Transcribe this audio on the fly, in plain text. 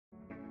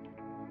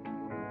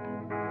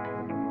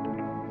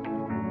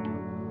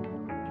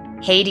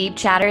Hey Deep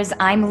Chatters,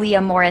 I'm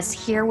Leah Morris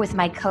here with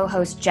my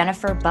co-host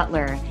Jennifer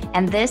Butler,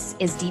 and this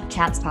is Deep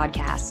Chats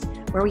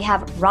Podcast, where we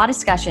have raw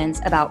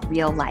discussions about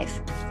real life.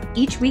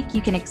 Each week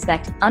you can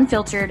expect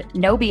unfiltered,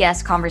 no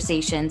BS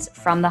conversations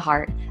from the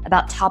heart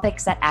about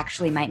topics that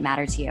actually might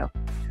matter to you.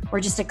 We're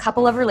just a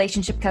couple of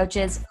relationship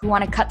coaches who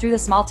want to cut through the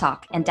small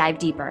talk and dive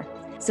deeper.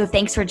 So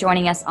thanks for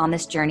joining us on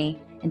this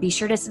journey, and be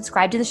sure to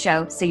subscribe to the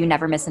show so you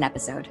never miss an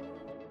episode.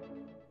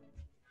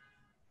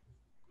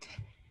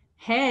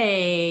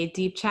 Hey,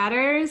 Deep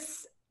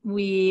Chatters.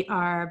 We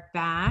are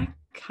back.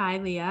 Hi,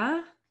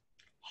 Leah.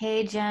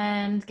 Hey,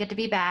 Jen. Good to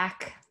be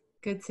back.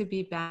 Good to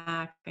be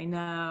back. I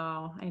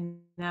know.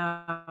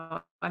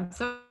 I'm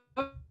so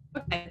excited.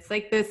 It's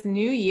like this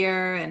new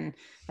year and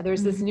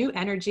there's this new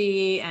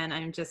energy, and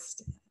I'm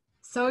just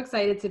so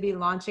excited to be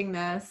launching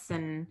this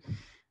and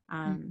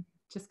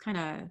just kind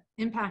of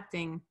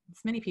impacting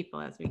as many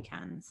people as we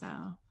can. So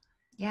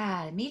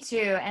yeah, me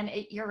too. And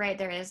you're right.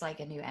 There is like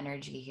a new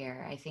energy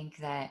here. I think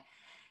that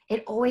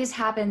it always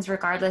happens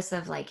regardless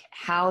of like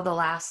how the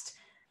last,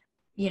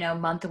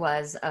 month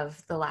was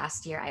of the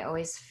last year. I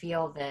always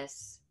feel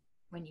this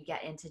when you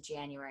get into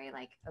January,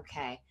 like,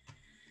 okay,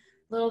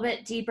 a little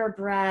bit deeper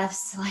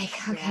breaths, like,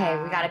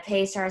 okay, we got to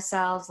pace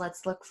ourselves.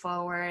 Let's look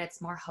forward.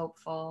 It's more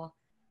hopeful.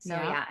 So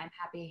yeah, I'm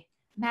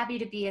happy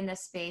to be in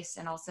this space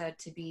and also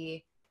to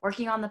be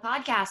working on the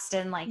podcast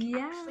and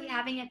actually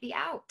having it be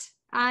out.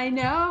 I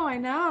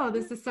know.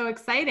 This is so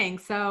exciting.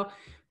 So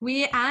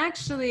we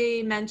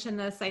actually mentioned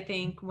this, I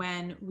think,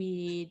 when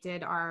we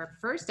did our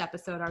first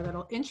episode, our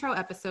little intro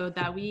episode,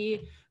 that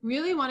we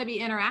really want to be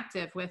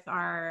interactive with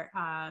our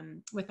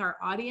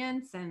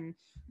audience and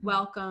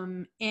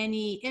welcome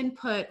any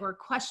input or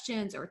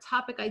questions or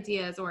topic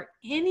ideas or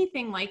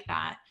anything like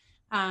that.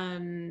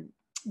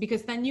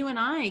 Because then you and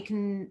I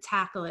can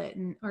tackle it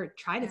or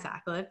try to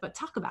tackle it, but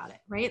talk about it,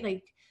 right?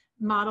 Like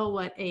model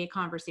what a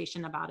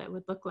conversation about it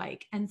would look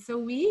like. And so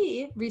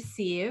we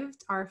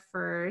received our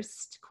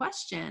first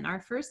question, our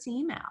first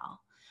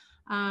email.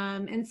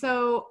 And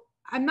so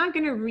I'm not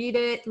going to read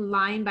it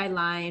line by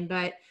line,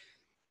 but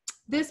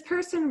this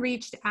person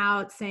reached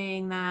out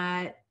saying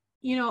that,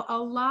 a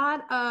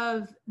lot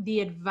of the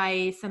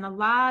advice and a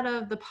lot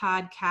of the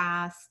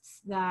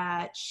podcasts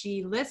that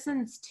she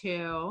listens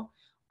to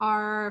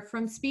are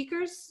from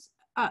speakers,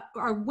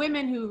 are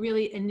women who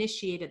really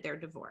initiated their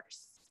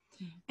divorce.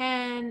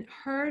 And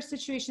her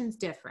situation's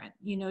different.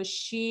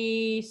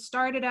 She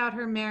started out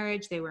her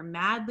marriage. They were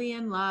madly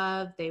in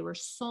love. They were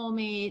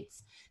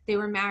soulmates. They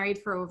were married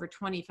for over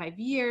 25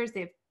 years. They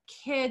have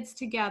kids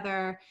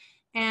together.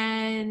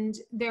 And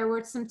there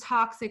were some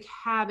toxic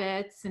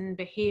habits and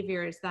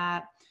behaviors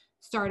that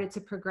started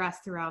to progress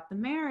throughout the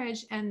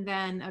marriage. And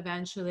then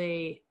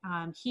eventually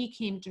he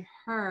came to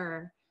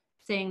her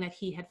saying that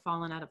he had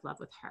fallen out of love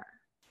with her.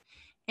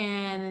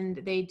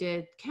 And they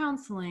did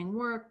counseling,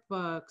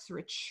 workbooks,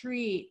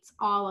 retreats,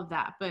 all of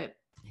that. But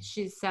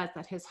she says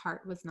that his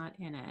heart was not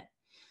in it.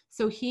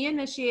 So he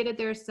initiated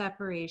their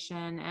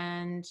separation.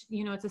 And,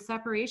 it's a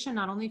separation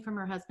not only from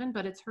her husband,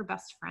 but it's her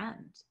best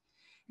friend.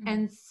 Mm-hmm.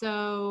 And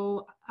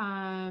so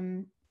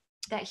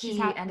that he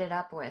ended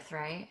up with,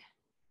 right?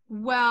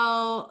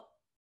 Well,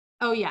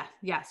 oh yeah.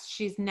 Yes.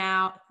 She's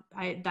now...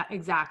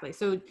 exactly.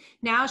 So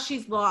now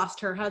she's lost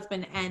her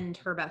husband and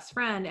her best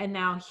friend. And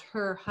now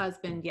her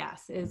husband,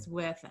 is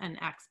with an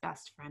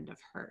ex-best friend of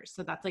hers.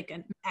 So that's like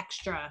an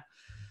extra,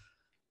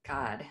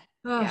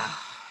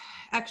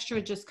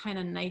 extra just kind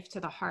of knife to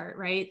the heart.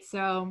 Right.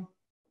 So,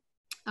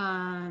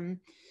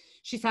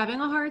 she's having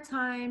a hard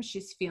time.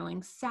 She's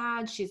feeling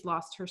sad. She's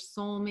lost her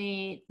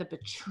soulmate, the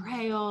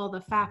betrayal,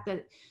 the fact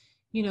that,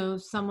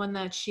 someone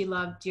that she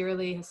loved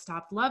dearly has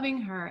stopped loving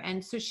her.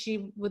 And so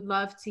she would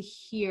love to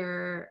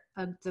hear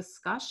a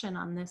discussion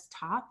on this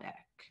topic.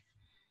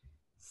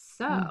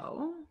 So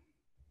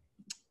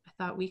I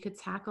thought we could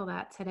tackle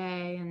that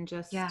today and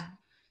just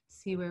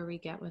see where we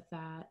get with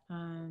that.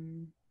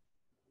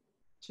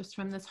 Just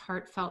from this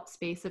heartfelt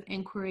space of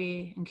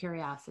inquiry and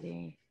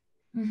curiosity.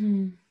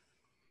 Mm-hmm.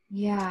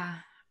 Yeah.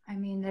 I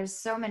mean, there's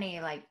so many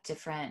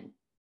different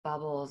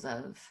bubbles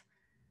of,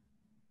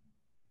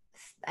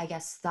 I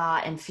guess,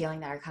 thought and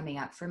feeling that are coming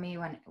up for me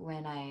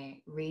when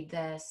I read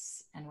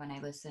this and when I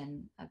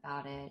listen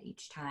about it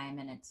each time.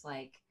 And it's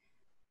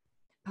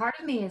part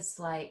of me is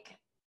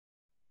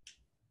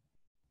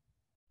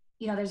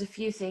there's a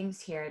few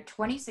things here.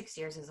 26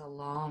 years is a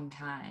long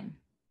time.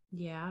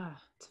 Yeah,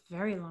 it's a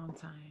very long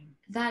time.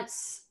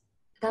 That's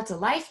a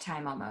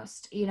lifetime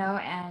almost,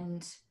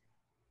 and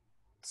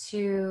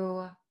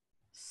to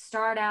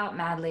start out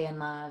madly in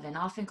love and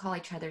often call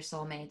each other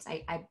soulmates.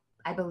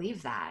 I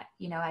believe that,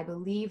 I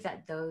believe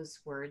that those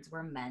words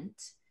were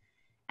meant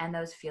and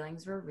those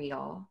feelings were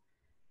real.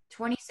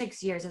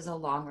 26 years is a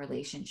long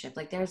relationship.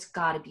 There's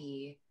got to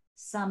be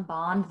some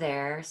bond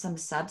there, some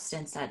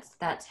substance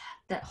that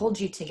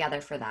holds you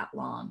together for that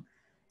long.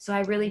 So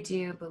I really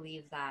do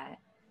believe that,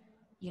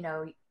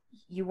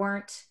 you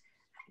weren't,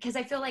 because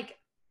I feel like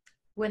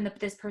when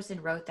this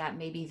person wrote that,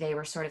 maybe they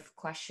were sort of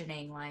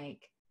questioning,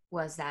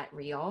 was that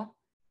real?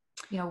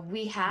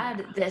 we Yeah.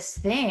 had this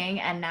thing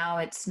and now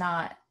it's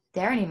not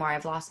there anymore.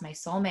 I've lost my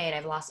soulmate.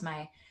 I've lost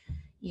my,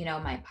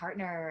 my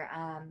partner.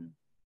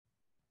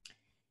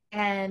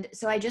 And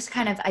so I just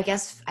kind of, I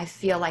guess I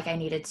feel like I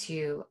needed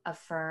to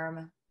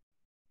affirm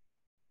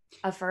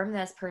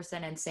this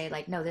person and say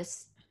like, no,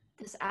 this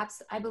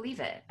apps, I believe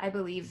it. I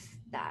believe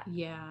that.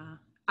 Yeah,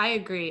 I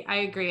agree.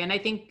 And I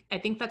think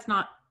that's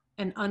not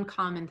an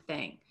uncommon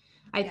thing.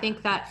 I Yeah.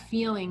 think that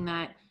feeling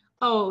that,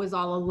 oh, it was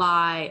all a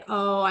lie.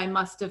 Oh, I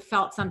must have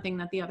felt something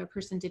that the other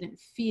person didn't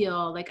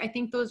feel. Like, I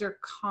think those are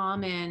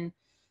common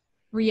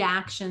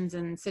reactions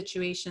in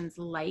situations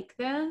like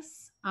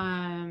this,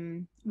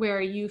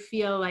 where you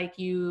feel like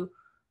you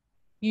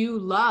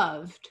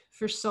loved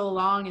for so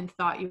long and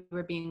thought you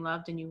were being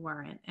loved and you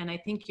weren't. And I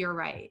think you're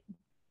right.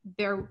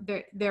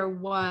 There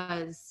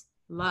was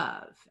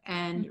love,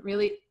 and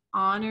really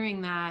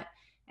honoring that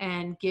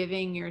and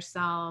giving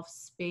yourself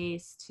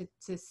space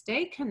to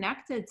stay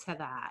connected to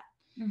that,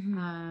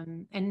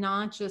 Mm-hmm. and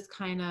not just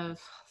kind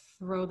of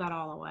throw that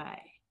all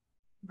away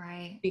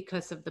Right.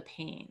 because of the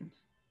pain.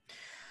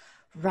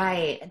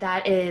 Right.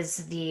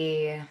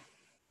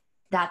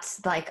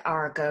 That's like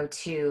our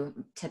go-to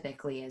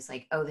typically is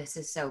like, oh, this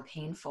is so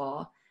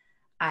painful.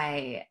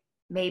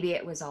 Maybe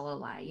it was all a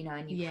lie,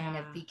 and you kind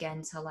Yeah. of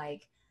begin to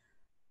like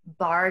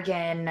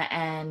bargain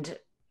and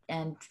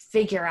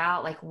figure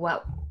out like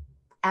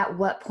at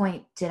what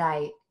point did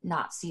I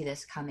not see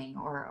this coming,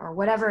 or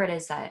whatever it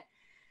is that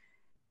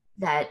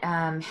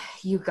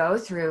you go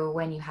through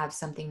when you have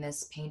something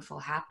this painful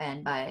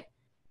happen. But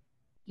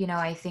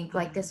I think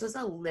like Yeah. this was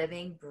a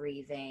living,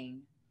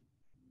 breathing,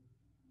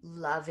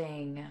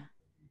 loving,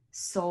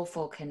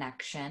 soulful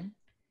connection.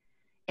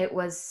 It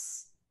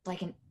was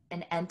like an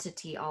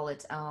entity all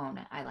its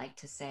own. I like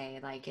to say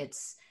like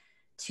it's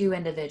two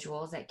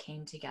individuals that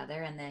came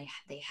together and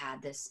they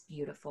had this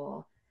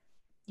beautiful,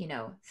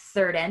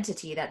 third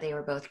entity that they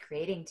were both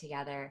creating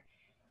together.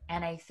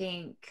 And I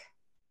think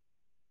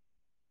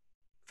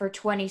for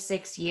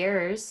 26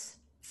 years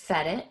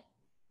fed it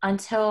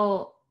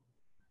until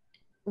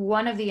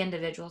one of the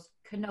individuals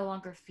could no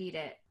longer feed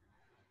it,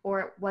 or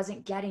it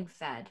wasn't getting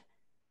fed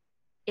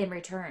in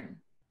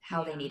return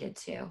how they Yeah. needed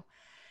to.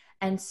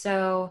 And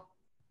so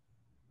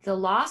the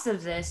loss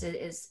of this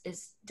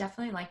is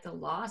definitely like the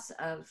loss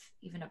of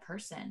even a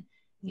person.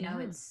 Yeah.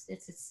 It's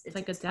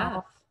Like a its death.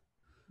 own.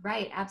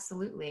 Right,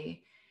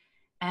 absolutely.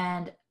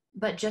 And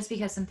but just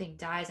because something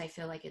dies, I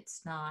feel like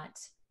it's not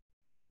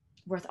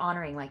worth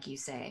honoring, like you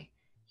say,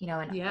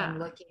 and Yeah.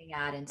 looking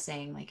at and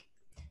saying like,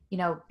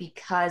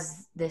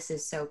 because this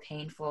is so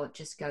painful, it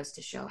just goes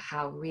to show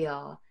how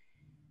real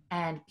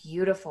and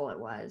beautiful it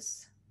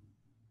was.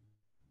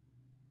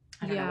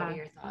 I don't know. What are Yeah.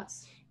 your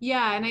thoughts?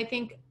 Yeah, and I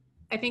think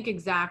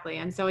exactly.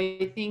 And so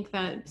I think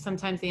that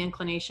sometimes the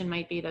inclination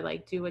might be to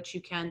like do what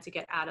you can to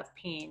get out of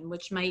pain,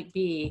 which might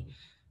be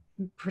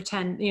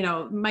pretend,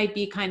 might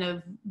be kind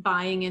of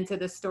buying into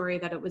the story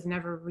that it was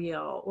never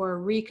real, or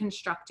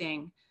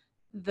reconstructing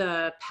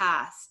the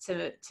past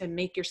to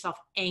make yourself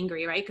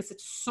angry, right? Because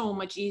it's so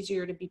much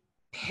easier to be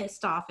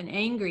pissed off and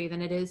angry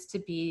than it is to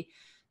be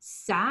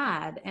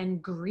sad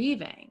and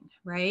grieving,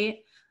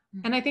 right?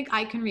 And I think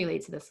I can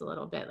relate to this a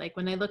little bit. Like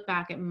when I look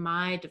back at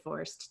my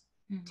divorce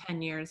Mm-hmm.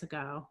 10 years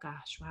ago,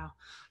 gosh, wow.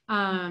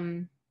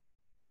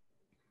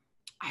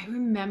 I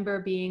remember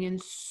being in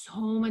so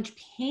much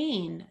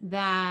pain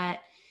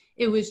that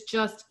it was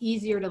just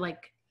easier to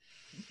like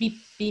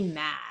be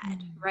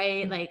mad,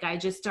 right? Mm-hmm. Like I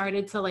just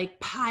started to like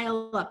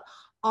pile up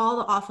all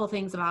the awful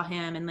things about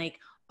him, and like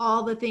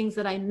all the things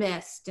that I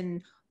missed,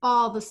 and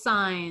all the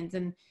signs,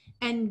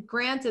 and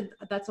granted,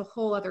 that's a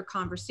whole other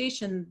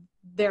conversation.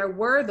 There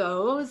were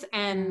those,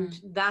 and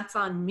that's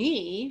on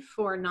me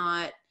for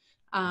not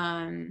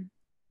um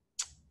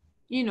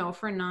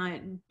for not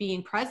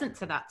being present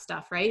to that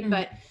stuff, right?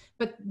 Mm-hmm.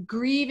 But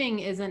grieving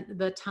isn't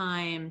the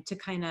time to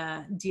kind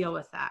of deal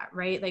with that,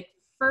 right? Like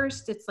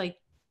first it's like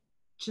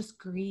just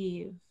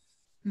grieve,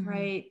 Mm-hmm.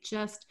 right?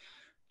 Just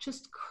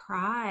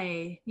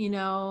cry,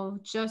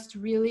 just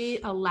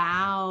really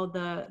allow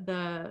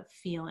the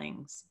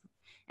feelings,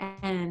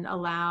 and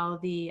allow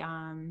the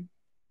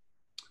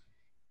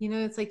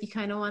it's like you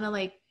kind of want to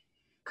like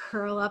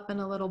curl up in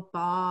a little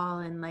ball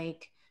and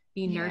like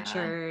be Yeah.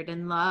 nurtured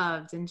and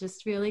loved, and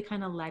just really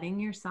kind of letting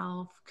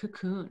yourself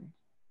cocoon.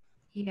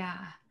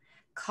 Yeah.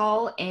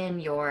 Call in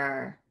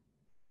your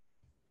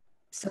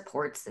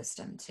support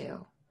system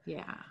too.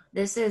 Yeah.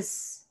 This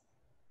is,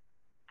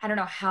 I don't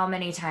know how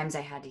many times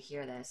I had to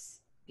hear this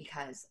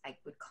because I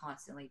would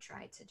constantly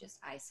try to just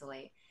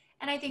isolate.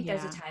 And I think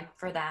there's a Yeah. time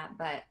for that,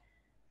 but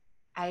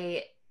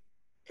I,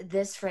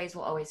 this phrase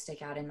will always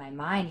stick out in my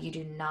mind. You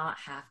do not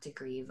have to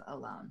grieve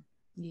alone,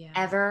 Yeah.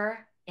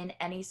 ever, in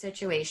any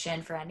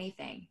situation, for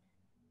anything.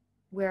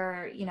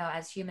 Where,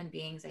 as human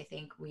beings, I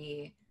think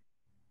we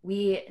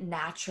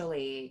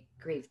naturally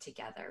grieve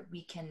together.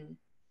 We can,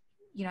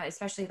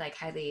 especially like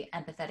highly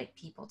empathetic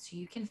people too,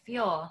 you can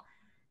feel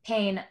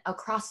pain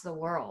across the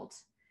world.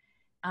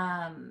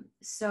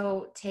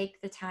 So take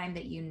the time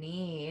that you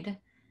need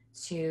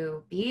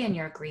to be in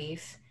your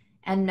grief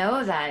and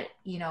know that,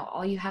 you know,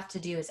 all you have to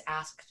do is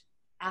ask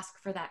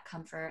for that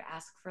comfort,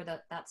 ask for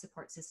that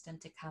support system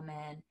to come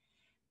in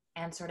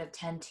and sort of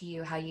tend to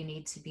you how you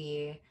need to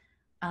be.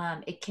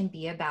 It can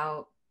be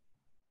about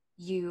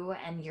you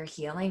and your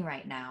healing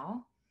right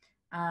now.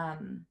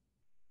 And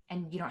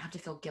you don't have to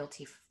feel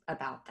guilty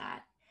about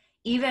that.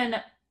 Even,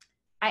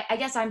 I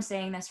guess I'm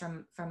saying this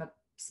from a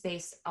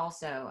space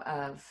also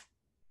of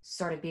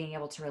sort of being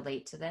able to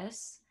relate to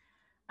this.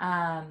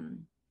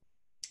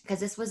 Because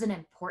this was an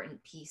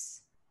important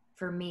piece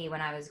for me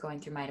when I was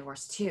going through my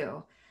divorce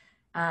too.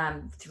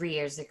 3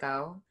 years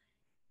ago,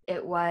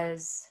 it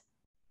wasn't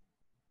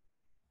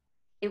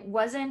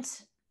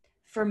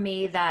for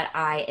me that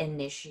I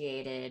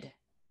initiated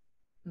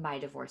my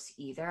divorce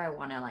either. I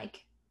want to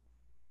like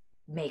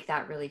make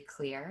that really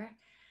clear.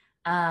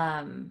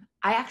 I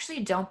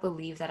actually don't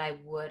believe that I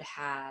would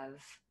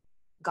have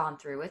gone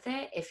through with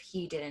it if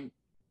he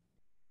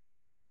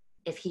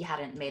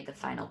hadn't made the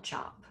final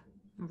chop.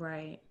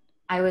 Right.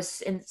 I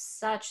was in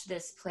such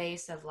this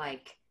place of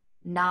like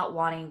not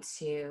wanting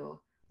to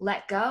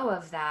let go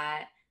of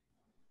that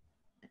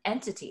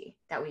entity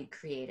that we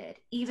created,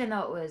 even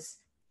though it was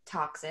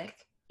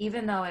toxic,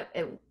 even though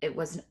it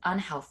was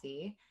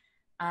unhealthy.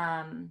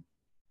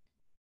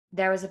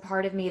 There was a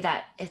part of me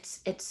that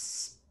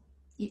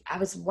I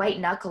was white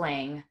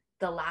knuckling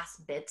the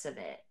last bits of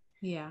it.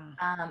 Yeah.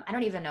 I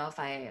don't even know if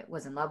I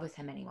was in love with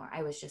him anymore.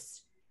 I was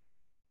just,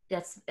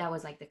 that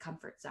was like the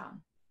comfort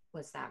zone,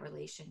 was that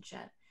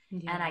relationship.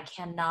 Yeah. And I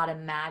cannot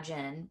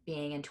imagine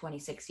being in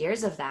 26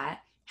 years of that,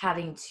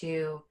 having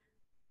to,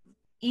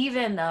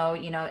 even though,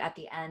 you know, at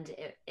the end,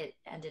 it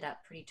ended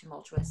up pretty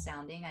tumultuous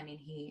sounding. I mean,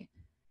 he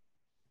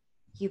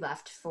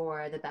left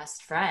for the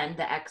best friend,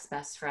 the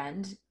ex-best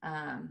friend,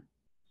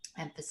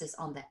 emphasis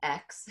on the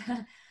ex.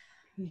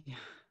 Yeah.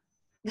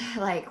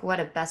 Like, what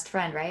a best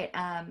friend, right?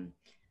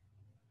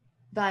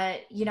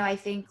 But, you know, I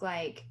think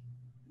like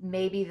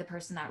maybe the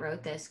person that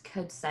wrote this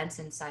could sense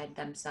inside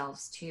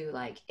themselves too,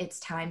 like, it's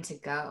time to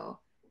go.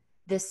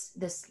 This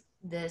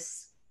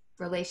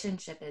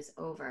relationship is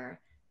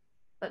over.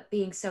 But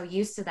being so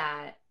used to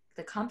that,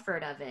 the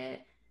comfort of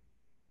it,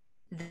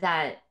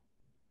 that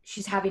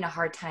she's having a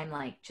hard time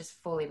like just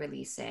fully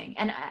releasing.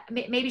 And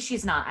maybe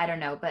she's not, I don't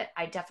know, but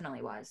I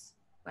definitely was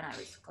when I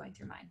was going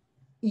through mine.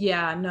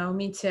 Yeah, no,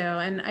 me too.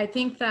 And I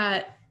think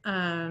that,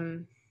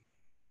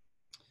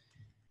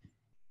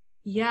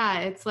 yeah,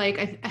 it's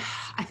like,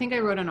 I think I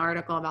wrote an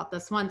article about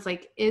this once.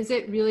 Like, is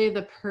it really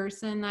the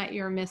person that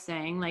you're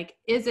missing? Like,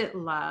 is it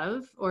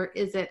love or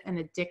is it an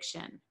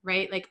addiction,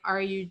 right? Like,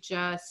 are you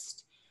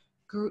just,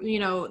 you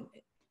know,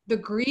 the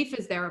grief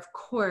is there, of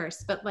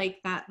course, but like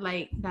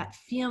that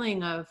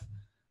feeling of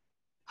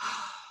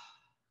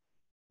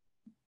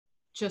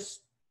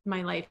just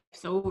my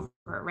life's over,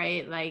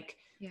 right? Like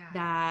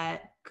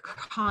that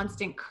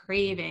constant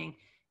craving.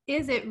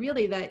 Is it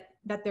really that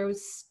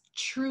there's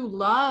true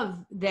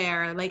love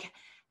there, like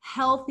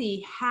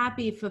healthy,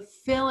 happy,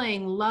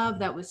 fulfilling love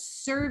that was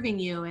serving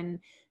you and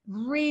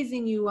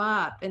raising you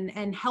up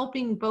and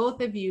helping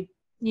both of you,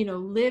 you know,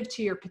 live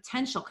to your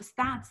potential? Because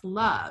that's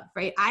love,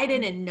 right? I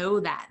didn't know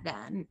that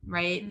then,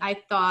 right? I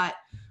thought,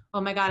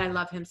 oh my God, I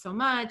love him so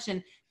much.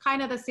 And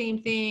kind of the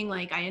same thing,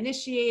 like I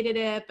initiated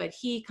it, but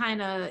he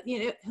kind of,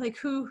 you know, like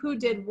who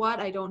did what,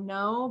 I don't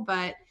know.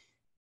 But,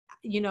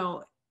 you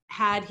know,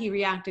 had he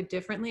reacted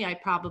differently, I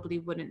probably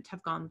wouldn't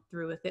have gone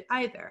through with it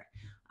either.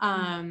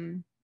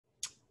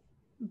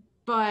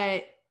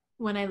 But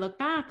when I look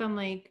back, I'm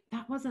like,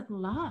 that wasn't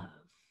love.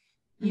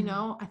 You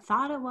know, I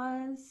thought it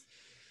was.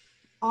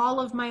 All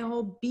of my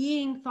whole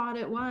being thought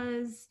it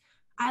was.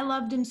 I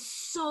loved him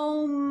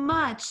so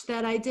much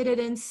that I did it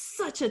in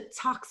such a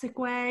toxic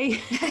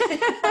way.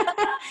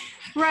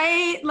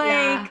 Right?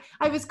 Like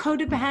I was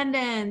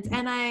codependent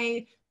and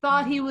I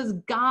thought he was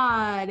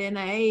God, and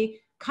I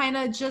kind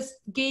of just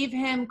gave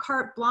him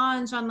carte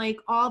blanche on like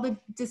all the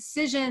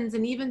decisions,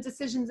 and even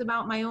decisions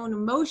about my own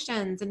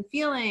emotions and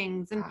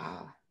feelings, and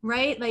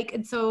right? Like,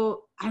 and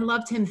so I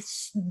loved him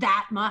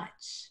that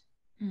much.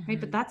 Right?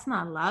 But that's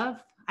not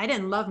love. I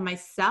didn't love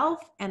myself,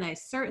 and I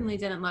certainly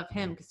didn't love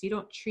him, because you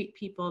don't treat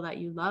people that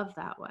you love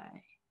that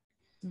way.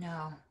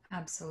 No,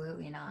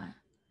 absolutely not.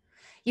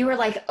 You were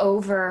like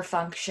over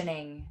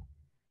functioning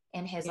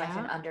in his life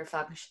and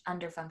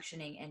under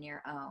functioning in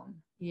your own.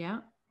 Yeah.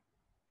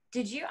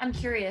 I'm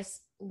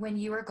curious, when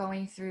you were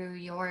going through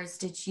yours,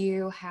 did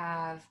you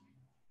have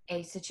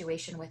a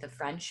situation with a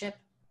friendship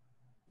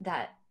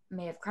that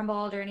may have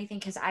crumbled or anything?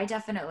 Because I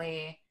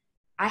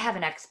have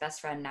an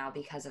ex-best friend now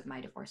because of my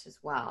divorce as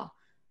well.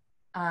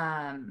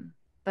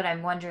 But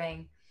I'm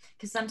wondering,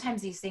 because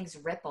sometimes these things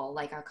ripple,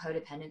 like our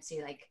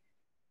codependency, like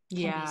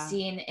can be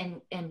seen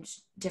in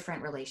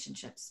different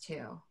relationships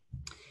too.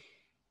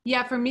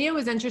 Yeah, for me, it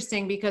was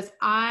interesting because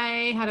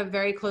I had a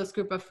very close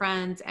group of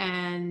friends,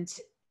 and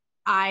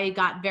I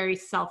got very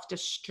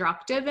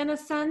self-destructive in a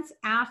sense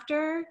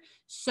after.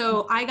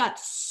 So I got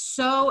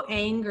so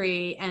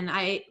angry, and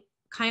I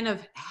kind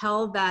of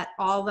held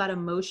all that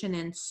emotion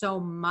in so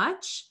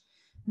much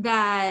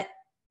that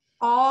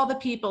all the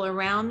people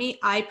around me,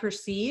 I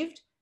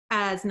perceived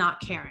as not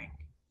caring,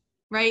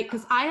 right?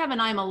 Because I have an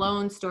I'm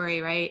alone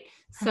story, right?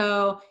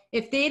 So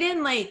if they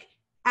didn't like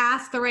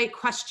ask the right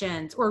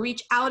questions or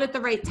reach out at the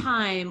right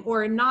time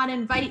or not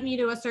invite me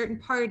to a certain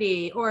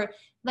party, or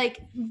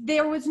like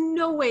there was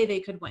no way they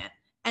could win.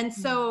 And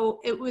so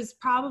it was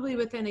probably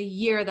within a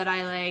year that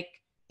I like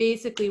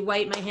basically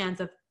wiped my hands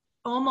of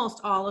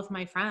almost all of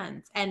my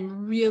friends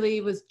and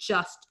really was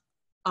just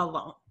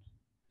alone.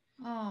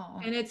 Oh.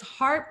 And it's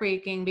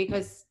heartbreaking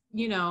because,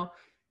 you know,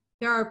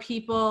 there are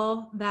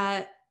people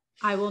that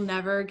I will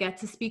never get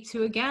to speak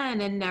to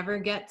again and never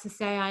get to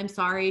say I'm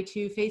sorry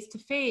to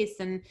face.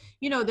 And,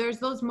 you know, there's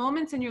those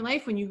moments in your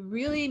life when you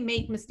really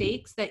make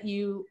mistakes that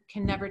you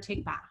can never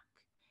take back.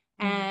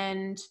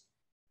 And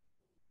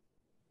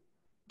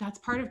that's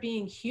part of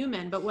being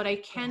human. But what I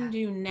can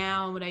do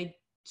now, what I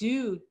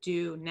do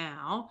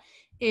now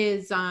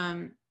is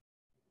I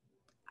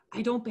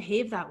don't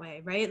behave that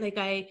way, right? Like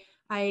I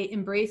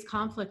embrace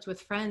conflict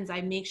with friends.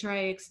 I make sure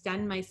I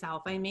extend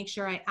myself. I make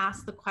sure I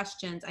ask the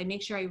questions. I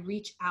make sure I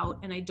reach out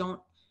and I don't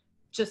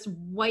just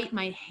wipe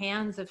my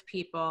hands of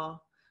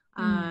people,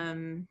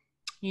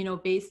 you know,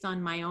 based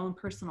on my own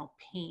personal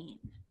pain.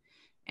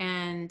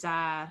 And,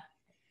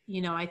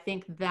 you know, I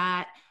think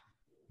that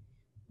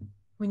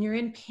when you're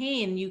in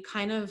pain, you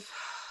kind of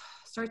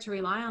start to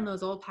rely on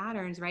those old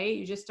patterns, right?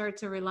 You just start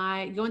to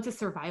go into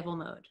survival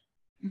mode,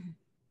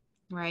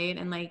 right?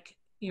 And like,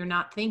 you're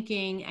not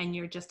thinking and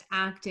you're just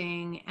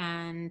acting.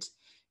 And,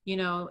 you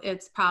know,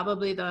 it's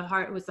probably one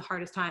of the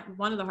hardest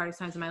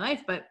times in my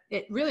life, but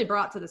it really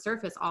brought to the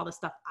surface all the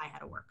stuff I had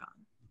to work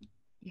on.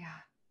 Yeah.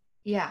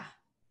 Yeah.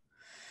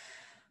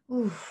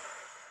 Ooh.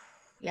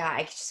 Yeah.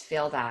 I could just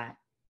feel that.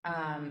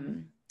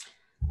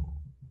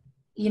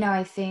 You know,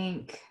 I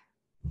think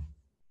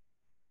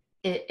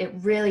it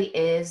really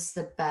is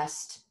the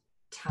best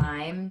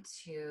time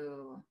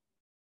to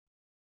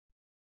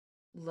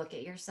look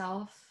at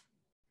yourself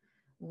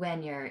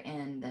when you're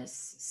in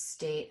this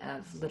state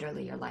of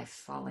literally your life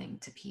falling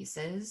to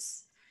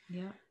pieces.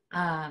 Yeah.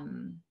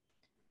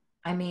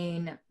 I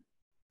mean,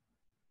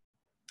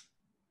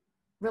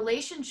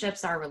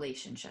 relationships are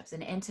relationships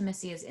and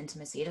intimacy is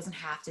intimacy. It doesn't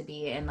have to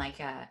be in like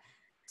a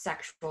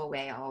sexual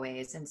way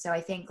always. And so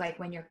I think like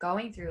when you're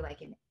going through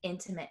like an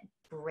intimate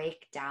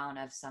breakdown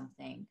of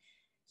something,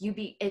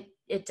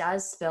 it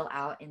does spill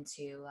out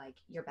into like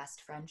your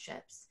best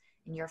friendships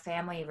and your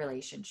family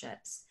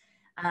relationships.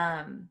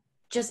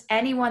 Just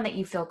anyone that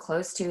you feel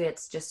close to,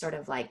 it's just sort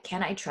of like,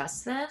 can I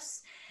trust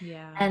this?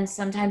 Yeah. And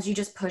sometimes you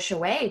just push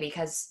away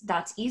because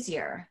that's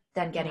easier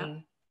than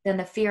than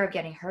the fear of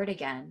getting hurt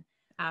again.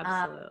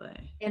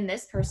 Absolutely. In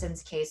this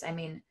person's case, I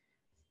mean,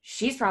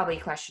 she's probably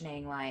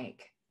questioning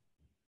like,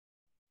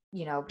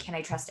 you know, can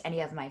I trust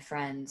any of my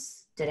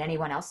friends? Did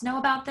anyone else know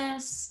about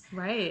this?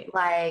 Right.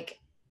 Like,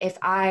 if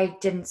I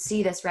didn't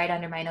see this right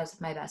under my nose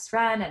with my best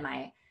friend and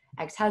my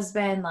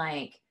ex-husband,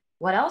 like,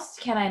 what else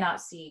can I not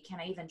see?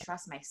 Can I even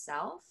trust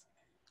myself?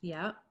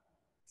 Yeah.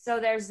 So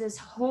there's this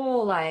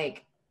whole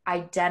like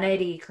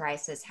identity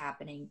crisis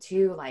happening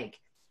too. Like,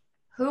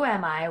 who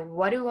am I?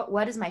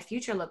 What does my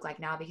future look like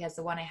now? Because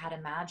the one I had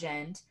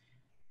imagined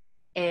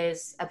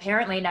is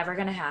apparently never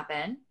going to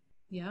happen.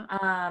 Yeah.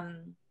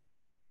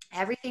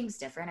 Everything's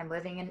different. I'm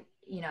living in,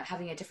 you know,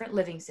 having a different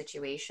living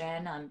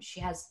situation.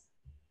 She has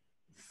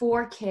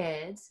 4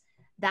 kids.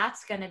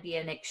 That's going to be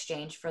an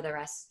exchange for the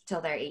rest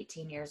till they're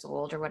 18 years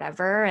old or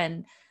whatever.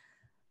 And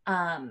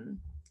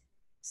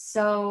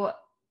so,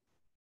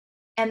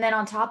 and then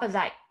on top of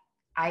that,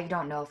 I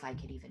don't know if I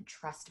could even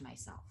trust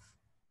myself.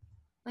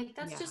 Like,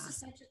 that's just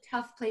such a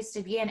tough place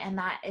to be in. And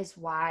that is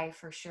why,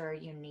 for sure,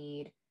 you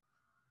need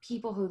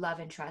people who love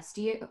and trust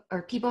you,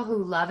 or people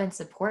who love and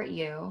support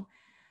you,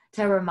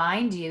 to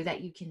remind you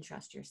that you can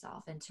trust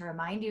yourself and to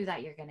remind you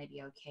that you're going to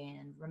be okay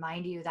and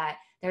remind you that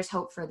there's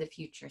hope for the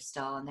future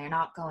still and they're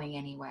not going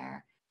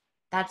anywhere.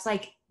 That's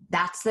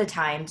the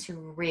time to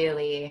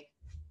really,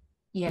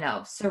 you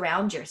know,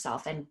 surround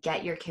yourself and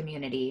get your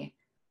community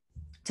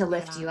to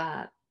lift you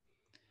up.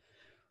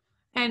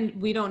 And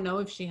we don't know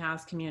if she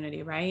has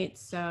community, right?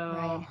 So,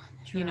 Right.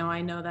 you know,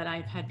 I know that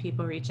I've had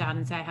people reach out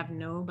and say, I have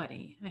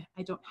nobody.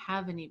 I don't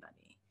have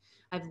anybody.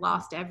 I've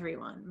lost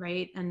everyone,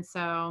 right? And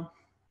so,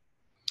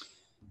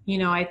 you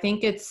know, I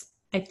think it's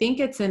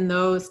in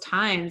those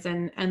times.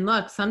 And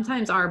look,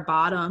 sometimes our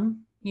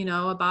bottom, you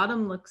know, a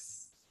bottom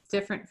looks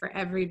different for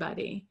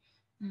everybody.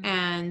 Mm-hmm.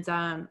 And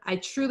I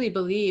truly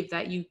believe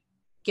that you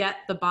get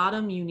the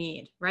bottom you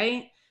need,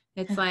 right?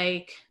 It's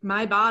like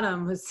my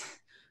bottom was,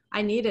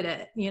 I needed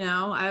it, you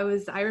know.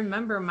 I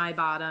remember my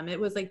bottom. It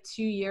was like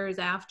 2 years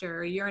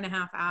after, a year and a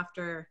half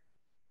after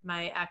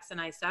my ex and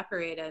I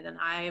separated, and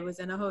I was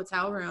in a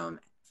hotel room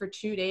for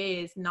 2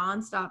 days,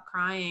 nonstop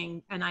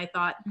crying. And I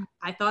thought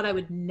I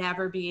would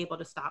never be able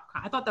to stop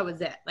crying. I thought that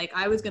was it. Like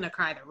I was going to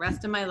cry the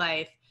rest of my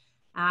life.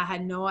 I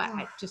had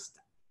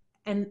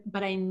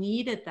but I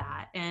needed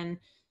that. And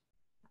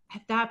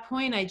at that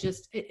point,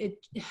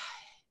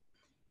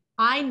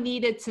 I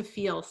needed to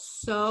feel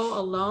so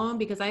alone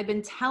because I'd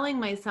been telling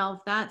myself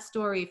that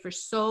story for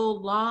so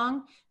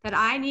long that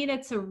I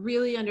needed to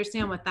really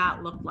understand what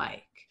that looked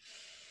like.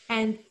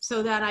 And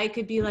so that I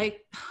could be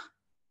like,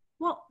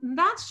 well,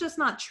 that's just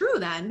not true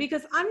then,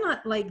 because I'm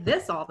not like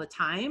this all the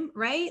time,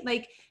 right?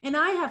 Like, and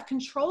I have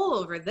control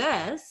over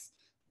this.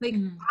 Like,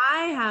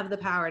 I have the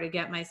power to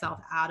get myself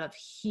out of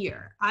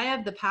here. I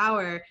have the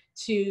power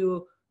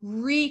to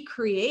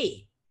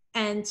recreate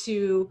and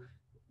to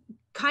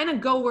kind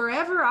of go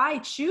wherever I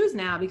choose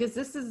now, because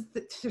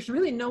there's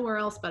really nowhere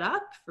else but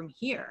up from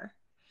here.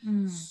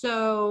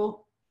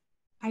 So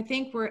I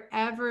think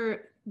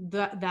wherever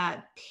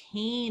that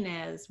pain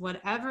is,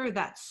 whatever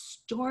that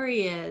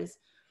story is,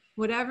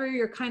 whatever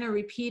you're kind of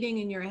repeating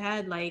in your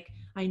head, like,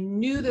 I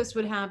knew this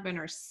would happen,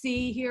 or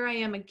see, here I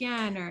am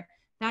again, or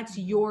that's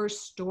your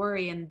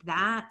story. And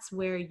that's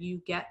where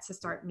you get to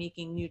start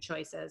making new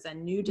choices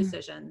and new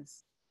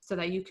decisions so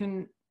that you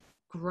can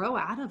grow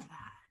out of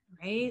that.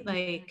 Right.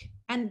 Like,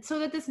 and so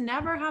that this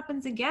never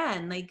happens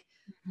again. Like,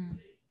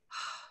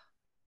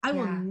 I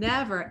will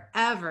never,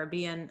 ever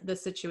be in the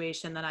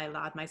situation that I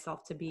allowed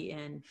myself to be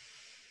in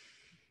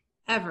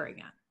ever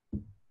again.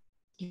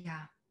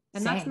 Yeah.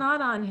 And that's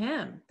not on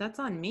him. That's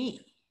on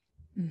me.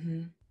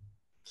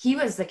 He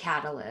was the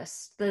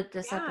catalyst. The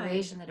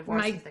separation, the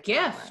divorce my was the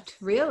gift, catalyst.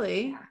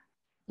 Really.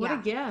 What a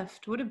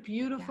gift. What a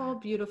beautiful,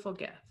 beautiful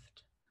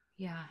gift.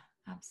 Yeah,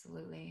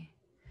 absolutely.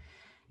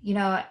 You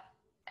know,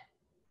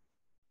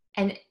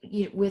 and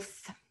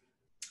with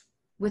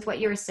what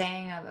you were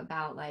saying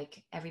about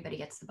like everybody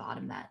gets the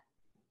bottom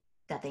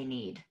that they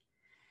need,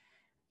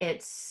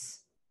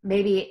 it's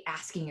maybe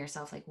asking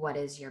yourself, like, what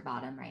is your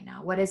bottom right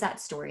now? What is that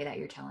story that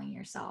you're telling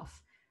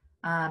yourself?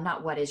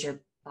 Not what is your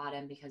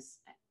bottom, because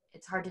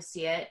it's hard to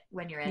see it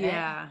when you're in it.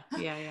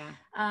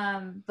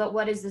 But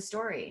what is the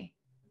story?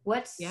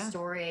 What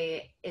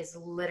story is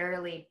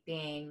literally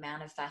being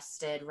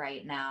manifested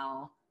right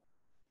now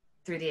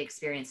through the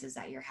experiences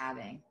that you're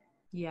having?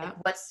 Like,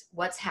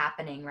 what's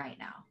happening right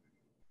now?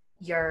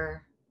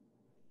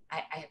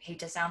 I hate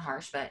to sound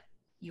harsh, but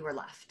you were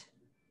left.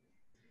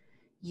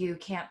 You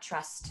can't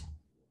trust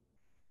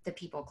the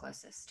people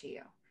closest to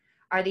you.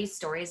 Are these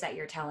stories that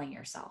you're telling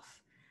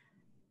yourself?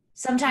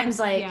 Sometimes,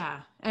 like,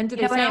 and do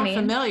they sound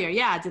familiar?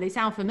 Do they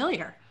sound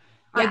familiar?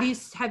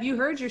 Have you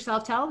heard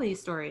yourself tell these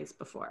stories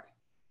before?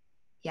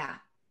 Yeah.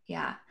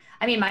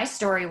 I mean, my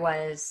story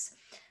was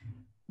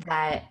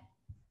that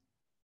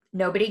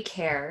nobody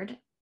cared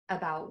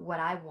about what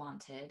I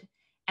wanted,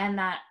 and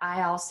that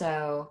I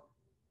also,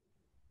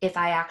 if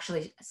I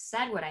actually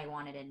said what I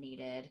wanted and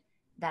needed,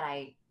 that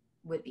I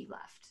would be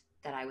left,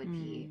 that I would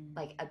be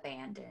like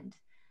abandoned.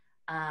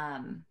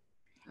 And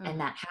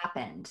that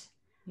happened.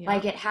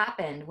 Like, it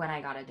happened when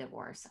I got a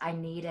divorce. I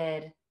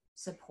needed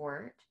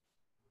support,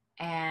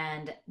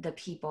 and the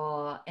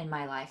people in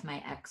my life,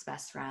 my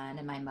ex-best friend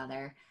and my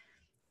mother,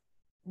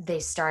 they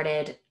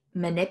started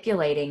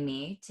manipulating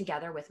me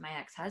together with my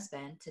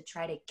ex-husband to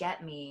try to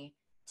get me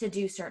to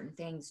do certain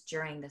things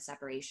during the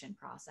separation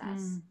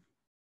process.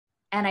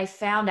 And I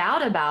found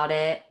out about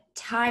it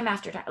time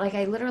after time. Like,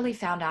 I literally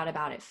found out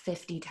about it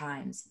 50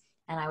 times,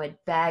 and I would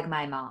beg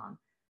my mom,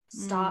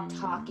 stop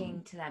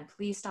talking to them.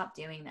 Please stop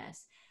doing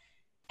this.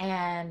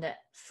 And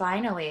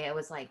finally it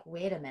was like,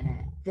 wait a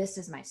minute, this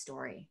is my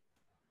story.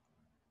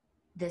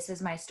 This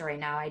is my story.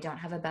 Now I don't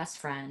have a best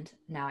friend.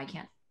 Now I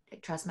can't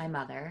trust my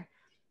mother.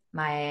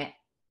 My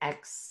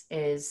ex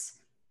is,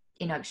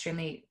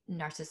 extremely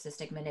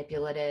narcissistic,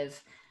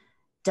 manipulative,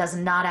 does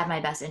not have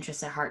my best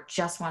interests at heart,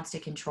 just wants to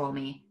control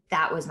me.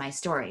 That was my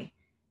story.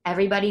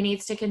 Everybody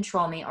needs to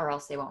control me or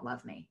else they won't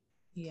love me.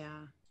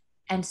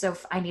 And so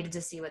I needed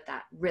to see what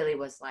that really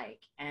was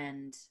like,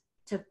 and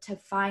to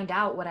find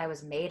out what I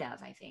was made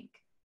of, I think.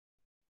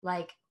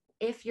 Like,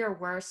 if your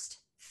worst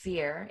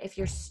fear, if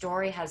your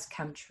story has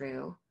come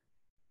true,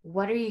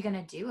 what are you going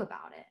to do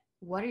about it?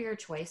 What are your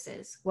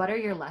choices? What are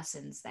your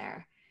lessons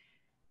there?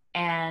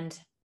 And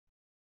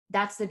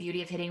that's the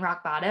beauty of hitting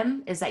rock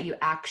bottom, is that you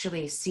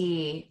actually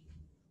see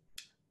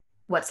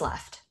what's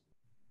left.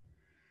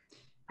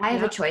 I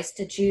have a choice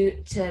to choose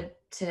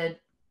to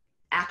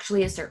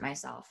actually assert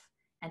myself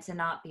and to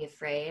not be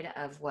afraid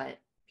of what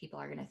people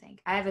are going to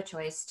think. I have a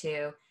choice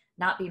to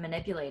not be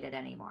manipulated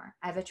anymore.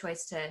 I have a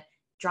choice to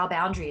draw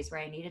boundaries where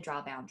I need to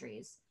draw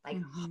boundaries, like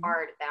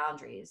hard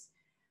boundaries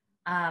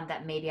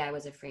that maybe I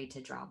was afraid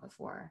to draw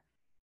before.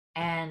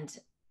 And,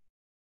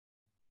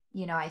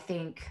 I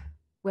think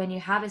when you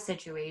have a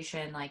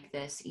situation like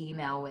this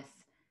email with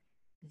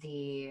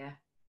the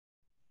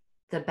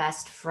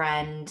best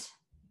friend,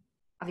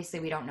 obviously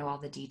we don't know all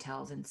the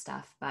details and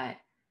stuff, but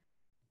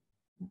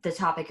the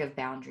topic of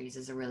boundaries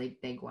is a really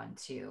big one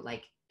too.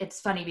 Like, it's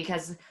funny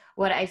because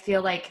what I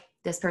feel like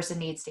this person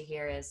needs to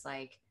hear is,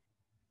 like,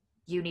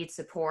 you need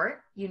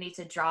support, you need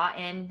to draw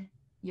in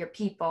your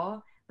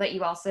people, but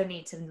you also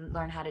need to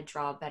learn how to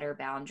draw better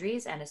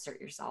boundaries and assert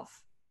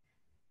yourself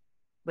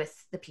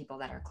with the people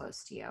that are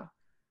close to you.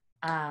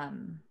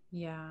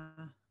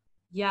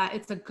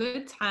 It's a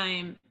good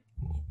time.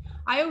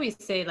 I always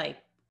say, like,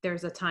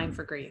 there's a time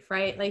for grief,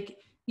 right? Like,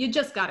 you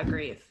just got to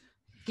grieve.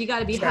 You got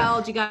to be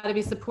held, you got to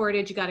be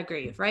supported, you got to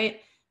grieve,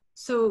 right?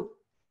 So,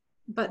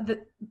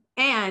 but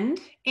and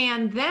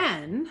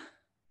then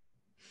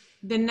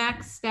the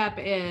next step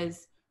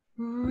is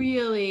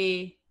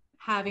really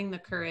having the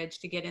courage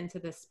to get into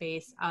the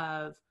space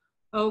of,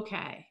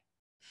 okay,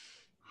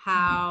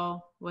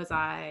 how was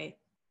I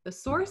the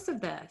source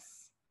of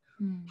this?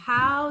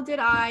 How did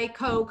I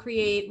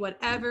co-create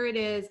whatever it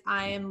is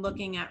I am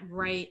looking at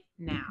right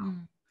now?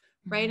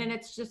 Right. And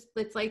it's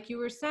like you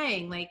were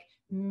saying, like,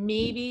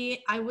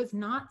 maybe I was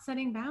not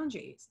setting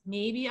boundaries.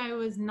 Maybe I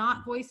was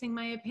not voicing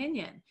my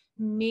opinion.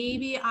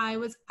 Maybe I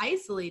was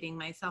isolating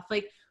myself.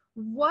 Like,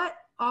 what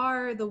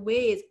are the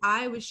ways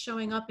I was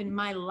showing up in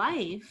my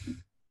life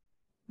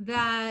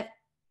that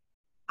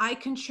I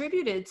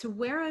contributed to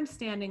where I'm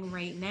standing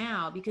right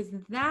now? Because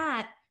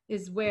that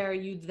is where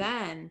you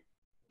then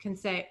can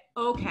say,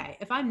 okay,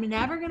 if I'm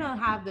never going to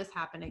have this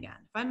happen again,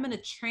 if I'm going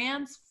to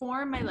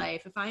transform my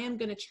life, if I am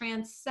going to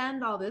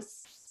transcend all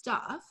this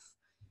stuff,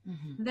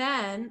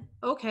 then,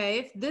 okay,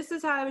 if this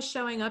is how I was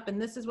showing up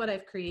and this is what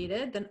I've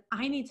created, then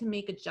I need to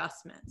make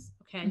adjustments.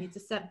 Okay. I need to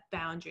set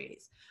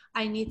boundaries.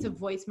 I need to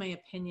voice my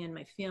opinion,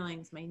 my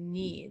feelings, my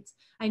needs.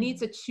 I need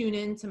to tune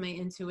into my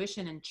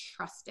intuition and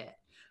trust it.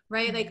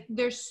 Right. Like,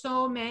 there's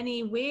so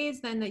many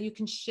ways then that you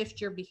can shift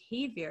your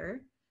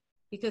behavior,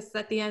 because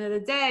at the end of the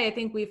day, I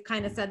think we've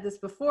kind of said this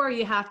before,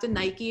 you have to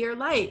Nike your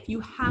life. You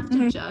have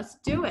to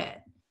just do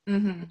it.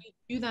 You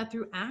do that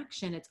through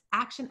action. It's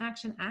action,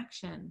 action,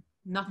 action.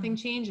 Nothing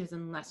changes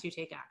unless you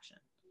take action.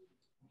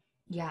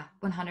 Yeah,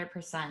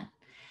 100%.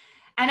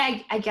 And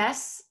I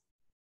guess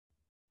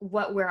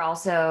what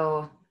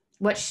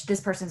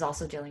this person's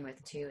also dealing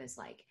with too is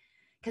like,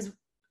 because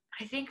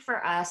I think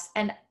for us,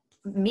 and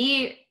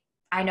me,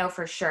 I know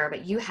for sure,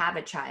 but you have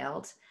a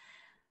child.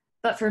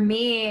 But for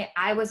me,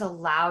 I was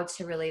allowed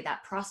to really,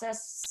 that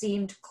process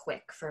seemed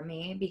quick for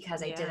me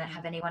because I didn't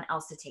have anyone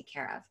else to take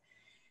care of.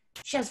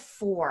 She has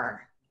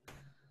 4.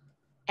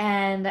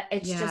 And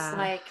it's just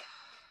like,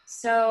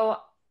 so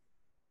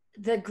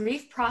the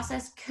grief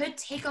process could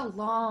take a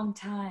long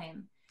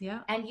time.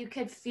 Yeah. And you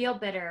could feel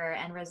bitter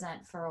and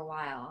resentment for a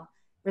while.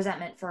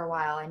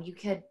 And you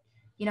could,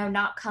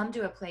 not come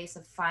to a place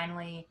of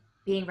finally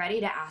being ready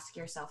to ask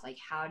yourself, like,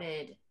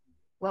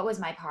 what was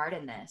my part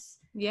in this?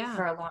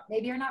 Yeah.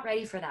 Maybe you're not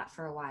ready for that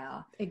for a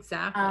while.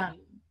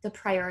 Exactly. The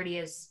priority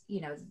is,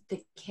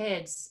 the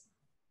kids.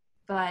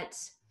 But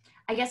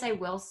I guess I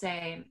will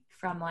say,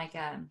 from like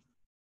a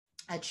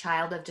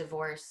child of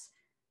divorce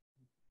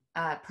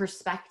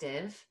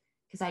perspective,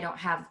 because I don't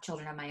have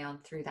children of my own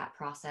through that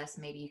process.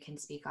 Maybe you can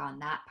speak on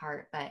that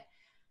part. But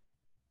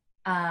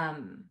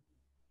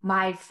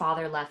my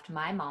father left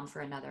my mom for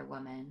another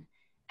woman.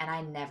 And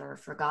I never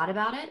forgot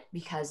about it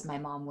because my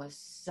mom was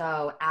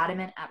so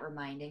adamant at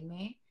reminding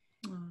me.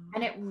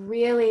 And it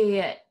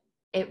really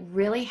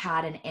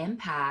had an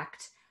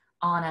impact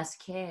on us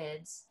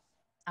kids.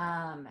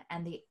 And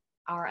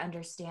our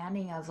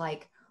understanding of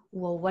like,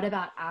 well, what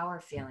about our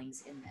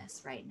feelings in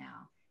this right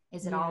now?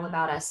 Is it all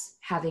about us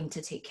having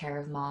to take care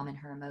of mom and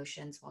her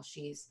emotions while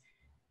she's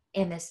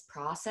in this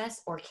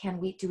process? Or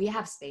do we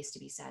have space to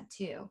be sad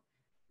too?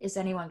 Is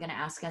anyone going to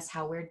ask us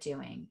how we're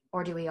doing?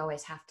 Or do we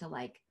always have to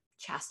like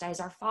chastise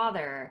our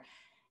father?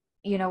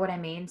 You know what I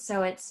mean?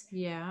 So it's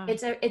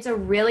a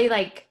really,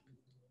 like,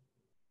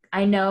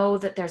 I know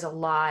that there's a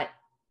lot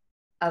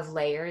of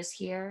layers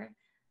here.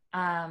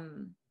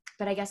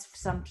 But I guess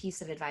some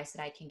piece of advice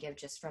that I can give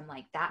just from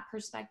like that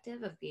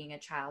perspective of being a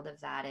child of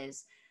that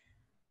is,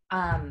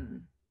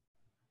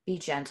 be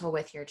gentle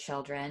with your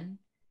children.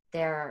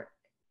 Their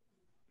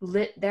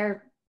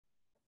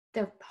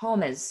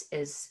home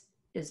is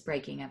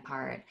breaking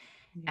apart.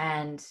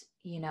 And,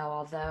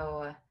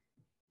 although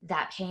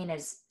that pain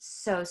is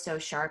so, so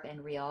sharp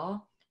and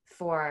real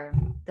for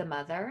the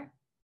mother,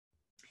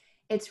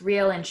 it's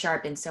real and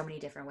sharp in so many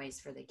different ways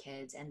for the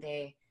kids. And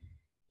they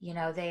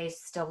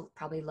still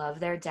probably love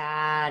their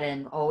dad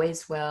and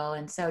always will.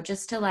 And so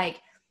just to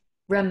like,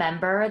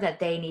 remember that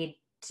they need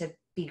to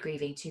be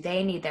grieving too.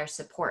 They need their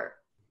support,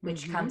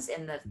 which comes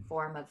in the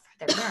form of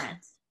their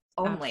parents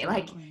only.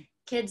 Like,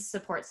 kids'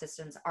 support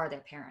systems are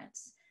their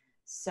parents.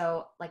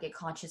 So like a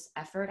conscious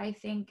effort, I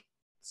think,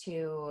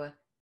 to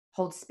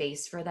hold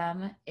space for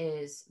them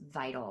is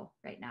vital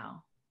right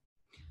now.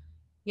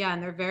 Yeah.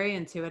 And they're very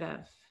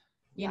intuitive.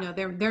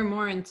 They're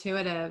more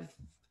intuitive,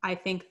 I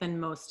think, than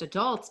most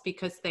adults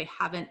because they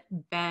haven't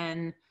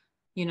been,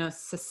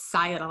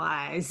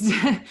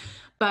 societalized.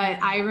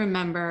 But I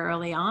remember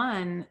early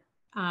on,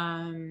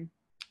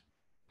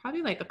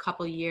 probably like a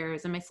couple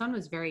years, and my son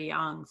was very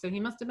young, so he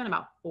must have been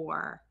about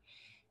 4.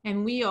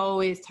 And we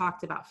always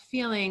talked about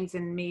feelings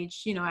and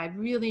I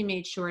really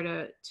made sure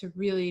to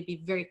really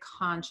be very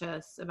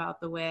conscious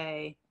about the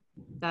way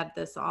that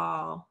this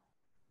all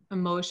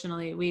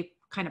emotionally, we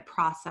kind of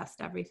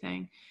processed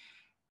everything.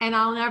 And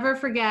I'll never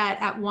forget,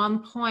 at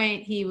one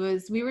point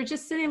we were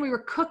just sitting, we were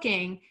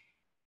cooking,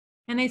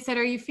 and I said,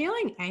 "Are you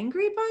feeling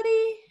angry,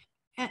 buddy?"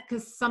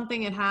 Because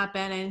something had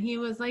happened. And he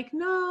was like,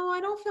 "No,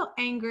 I don't feel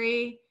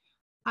angry."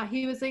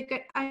 He was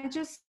like,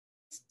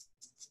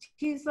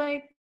 he's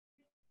like,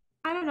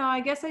 "I don't know, I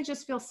guess I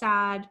just feel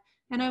sad."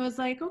 And I was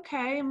like,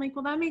 "Okay." I'm like,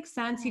 "Well, that makes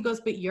sense." He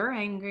goes, "But you're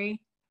angry."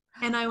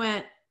 And I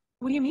went,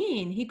 what do you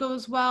mean? He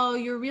goes, well,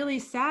 you're really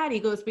sad. He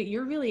goes, but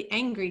you're really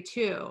angry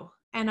too.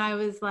 And I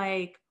was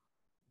like,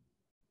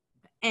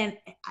 and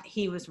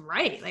he was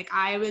right. Like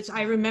I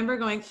remember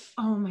going,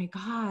 oh my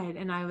God.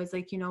 And I was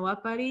like, you know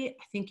what, buddy?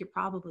 I think you're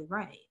probably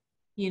right.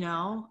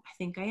 I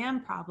think I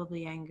am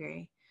probably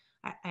angry.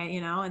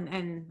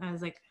 And I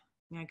was like,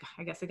 yeah,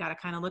 I guess I got to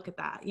kind of look at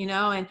that,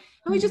 and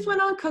we just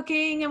went on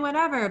cooking and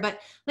whatever. But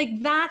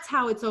like, that's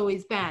how it's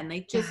always been.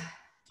 Like, just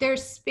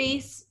there's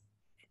space.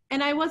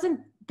 And I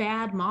wasn't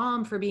bad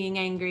mom for being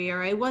angry,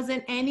 or I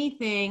wasn't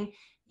anything,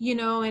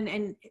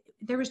 and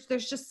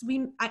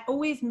I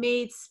always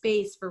made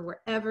space for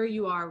wherever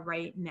you are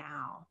right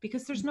now,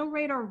 because there's no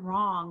right or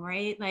wrong,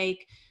 right?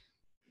 Like,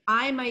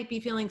 I might be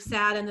feeling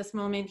sad in this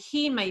moment.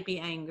 He might be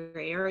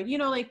angry, or,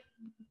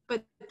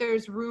 but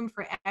there's room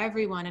for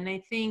everyone. And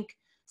I think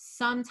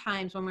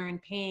sometimes when we're in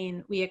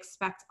pain, we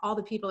expect all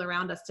the people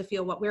around us to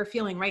feel what we're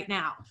feeling right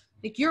now.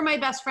 Like, you're my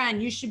best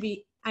friend.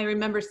 I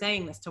remember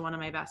saying this to one of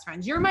my best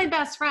friends, you're my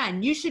best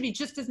friend. You should be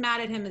just as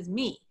mad at him as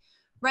me.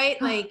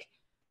 Right. Like,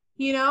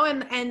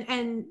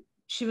 and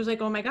she was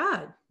like, oh my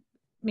God,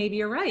 maybe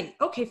you're right.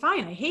 Okay,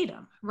 fine. I hate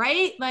him.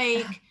 Right.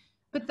 Like,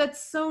 but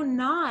that's so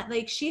not,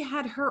 like, she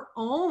had her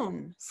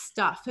own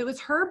stuff. It was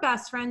her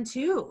best friend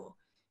too.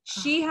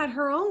 She had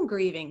her own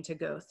grieving to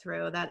go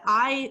through that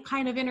I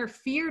kind of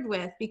interfered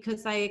with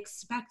because I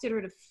expected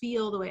her to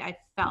feel the way I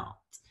felt.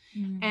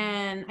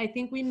 And I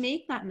think we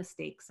make that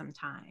mistake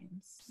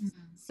sometimes.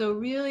 So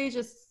really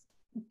just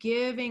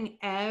giving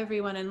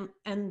everyone,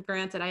 and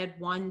granted, I had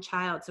one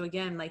child. So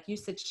again, like you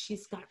said,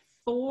 she's got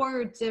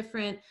 4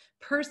 different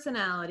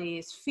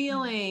personalities,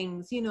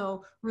 feelings,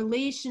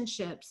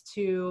 relationships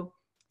to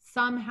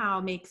somehow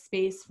make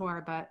space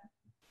for. But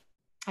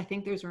I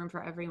think there's room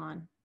for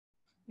everyone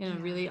in a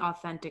really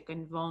authentic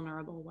and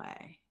vulnerable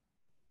way.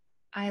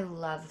 I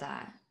love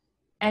that.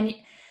 And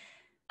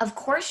of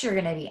course you're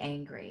going to be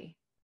angry.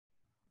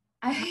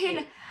 I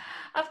mean,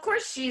 of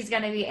course she's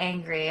going to be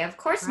angry. Of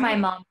course my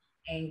mom's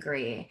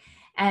angry.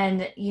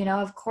 And,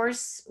 of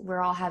course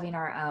we're all having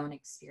our own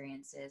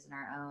experiences and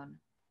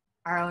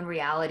our own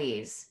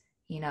realities,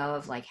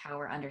 of like how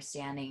we're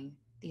understanding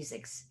these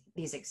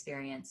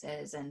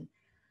experiences.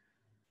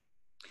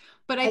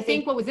 But I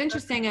think what was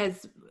interesting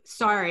is,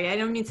 sorry, I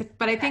don't mean to,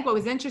 but I think what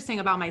was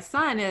interesting about my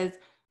son is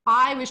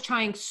I was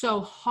trying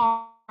so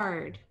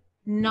hard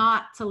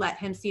not to let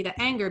him see the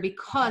anger,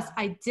 because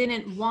I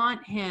didn't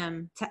want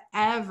him to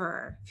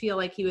ever feel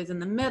like he was in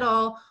the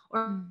middle,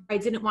 or I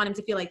didn't want him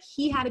to feel like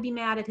he had to be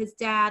mad at his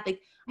dad.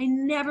 Like, I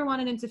never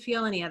wanted him to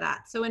feel any of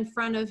that. So in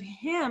front of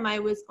him, I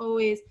was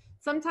always,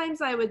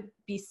 sometimes I would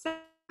be sad,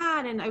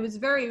 and I was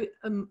very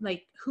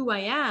like who I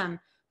am,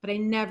 but I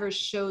never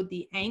showed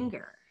the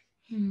anger.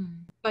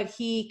 But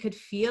he could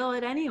feel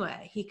it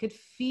anyway. He could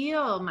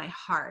feel my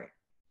heart.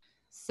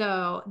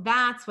 So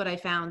that's what I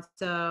found.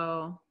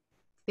 So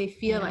they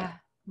feel it,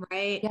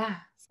 right? Yeah.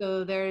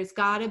 So there's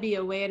got to be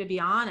a way to be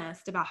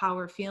honest about how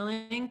we're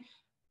feeling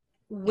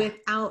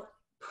without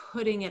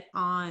putting it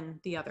on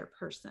the other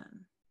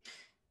person.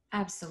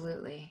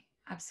 Absolutely.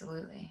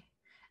 Absolutely.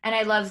 And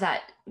I love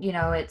that,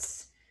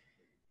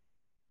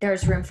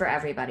 there's room for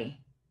everybody.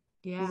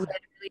 Yeah.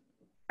 Literally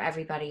for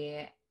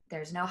everybody.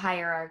 There's no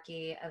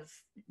hierarchy of,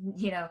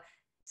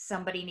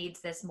 somebody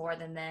needs this more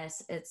than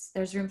this.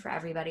 There's room for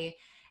everybody.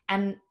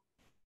 And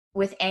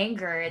with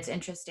anger, it's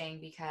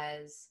interesting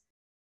because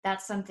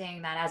that's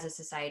something that as a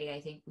society, I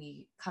think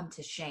we come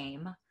to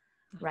shame,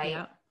 right?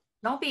 Yeah.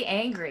 Don't be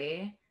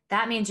angry.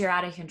 That means you're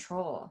out of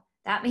control.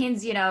 That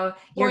means,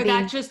 or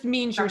that just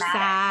means you're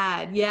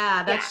sad.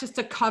 Yeah. That's just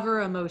a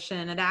cover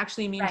emotion. It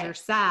actually means you're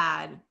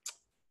sad.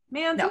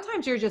 Man,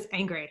 sometimes you're just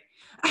angry.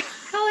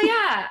 Oh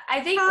yeah. I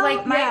think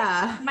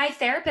my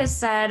therapist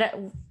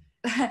said,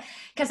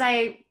 cause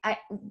I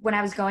when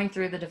I was going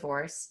through the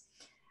divorce,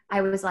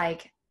 I was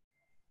like,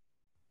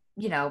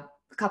 a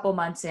couple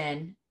months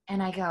in,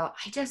 and I go,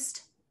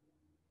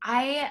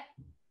 I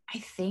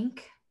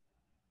think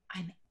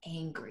I'm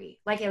angry.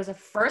 Like, it was the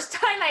first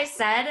time I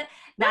said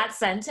that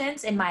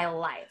sentence in my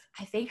life.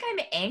 I think I'm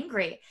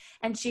angry.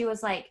 And she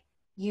was like,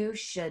 you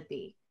should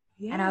be.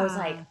 Yeah. And I was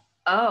like,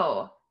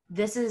 oh,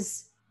 this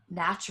is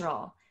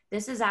natural.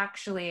 This is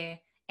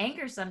actually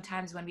anger.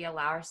 Sometimes when we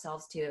allow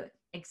ourselves to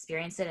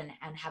experience it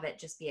and have it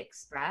just be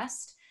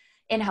expressed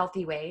in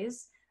healthy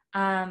ways,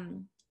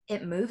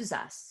 it moves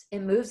us.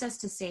 It moves us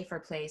to safer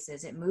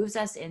places. It moves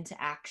us into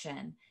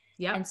action.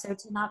 Yeah. And so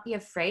to not be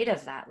afraid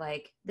of that,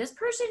 like, this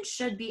person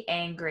should be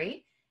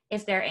angry.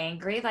 If they're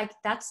angry, like,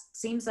 that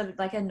seems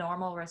like a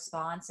normal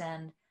response.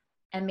 And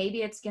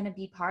maybe it's going to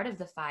be part of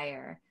the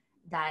fire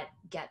that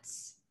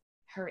gets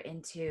her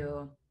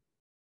into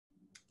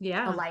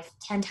a life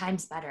 10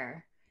 times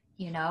better,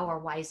 or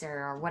wiser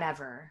or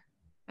whatever.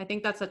 I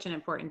think that's such an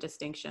important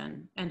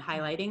distinction, and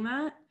highlighting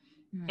that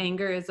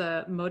anger is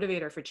a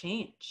motivator for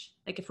change.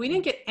 Like, if we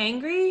didn't get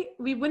angry,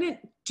 we wouldn't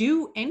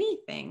do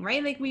anything,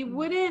 right? Like, we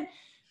wouldn't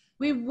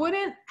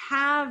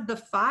have the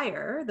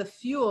fire, the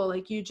fuel,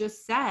 like you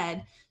just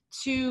said,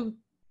 to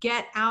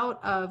get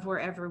out of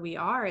wherever we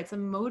are. It's a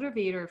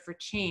motivator for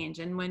change.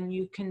 And when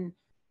you can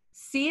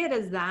see it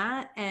as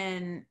that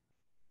and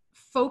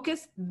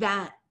focus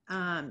that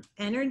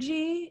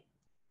energy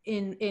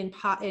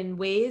in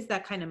ways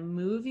that kind of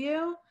move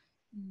you.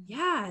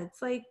 Yeah,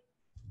 it's like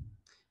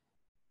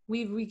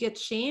we get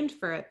shamed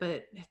for it,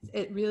 but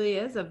it really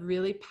is a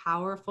really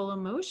powerful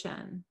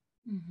emotion.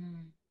 Mm-hmm.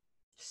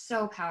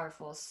 So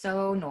powerful,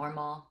 so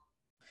normal.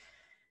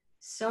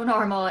 So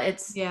normal.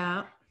 It's,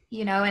 Yeah.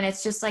 and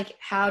it's just like,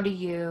 how do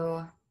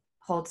you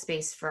hold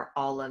space for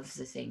all of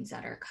the things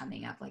that are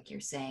coming up? Like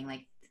you're saying,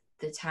 like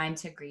the time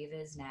to grieve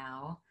is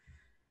now.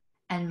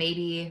 And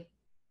maybe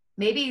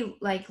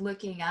like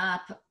looking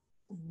up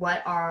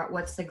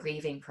what's the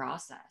grieving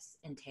process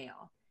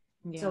entail.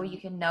 Yeah. So you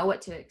can know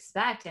what to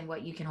expect and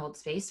what you can hold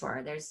space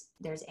for.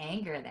 There's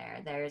anger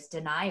there. There's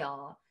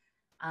denial.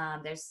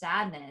 There's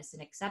sadness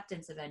and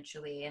acceptance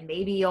eventually. And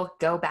maybe you'll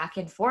go back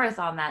and forth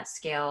on that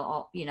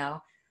scale,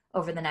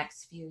 over the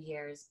next few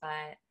years.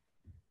 But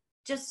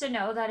just to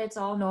know that it's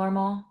all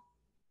normal.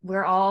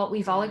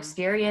 We've all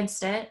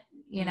experienced it,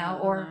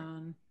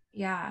 Alone.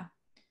 yeah,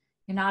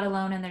 you're not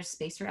alone and there's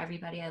space for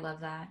everybody. I love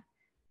that.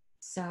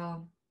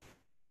 So,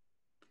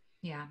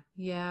 yeah.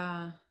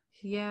 Yeah.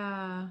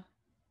 Yeah.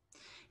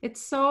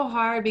 It's so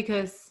hard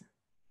because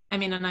I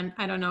mean, and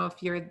I don't know if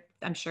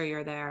I'm sure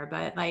you're there,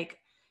 but like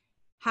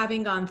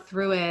having gone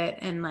through it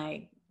and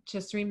like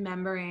just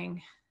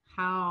remembering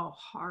how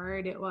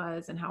hard it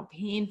was and how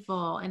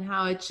painful and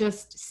how it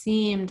just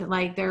seemed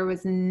like there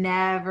was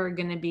never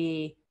going to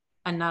be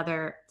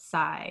another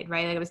side,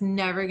 right? Like it was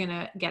never going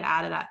to get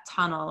out of that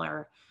tunnel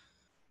or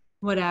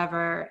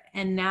whatever.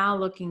 And now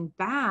looking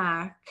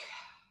back,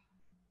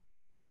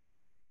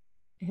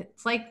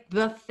 it's like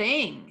the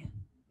thing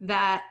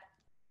that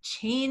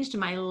changed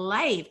my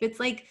life. It's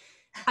like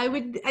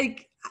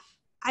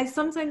I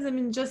sometimes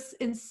am just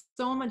in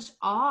so much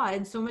awe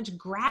and so much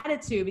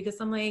gratitude because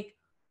I'm like,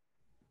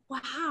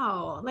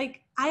 wow,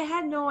 like I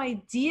had no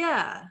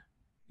idea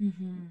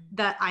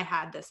that I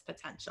had this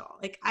potential.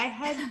 Like I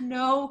had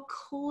no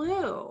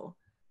clue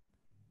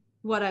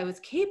what I was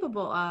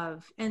capable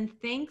of. And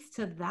thanks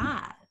to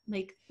that,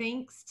 like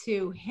thanks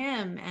to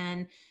him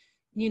and,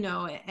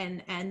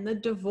 and the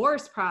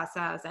divorce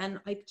process and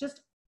like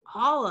just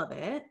all of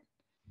it,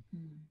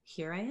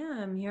 here I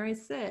am, here I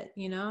sit,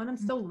 and I'm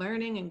still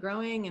learning and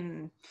growing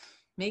and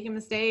making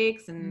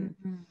mistakes and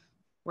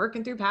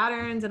working through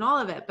patterns and all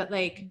of it. But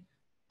like,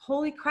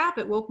 holy crap,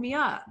 it woke me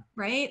up,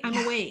 right?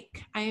 I'm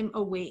awake. I am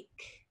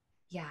awake.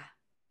 Yeah.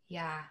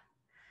 Yeah.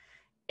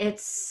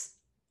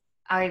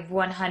 I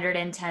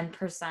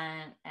 110%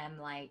 am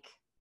like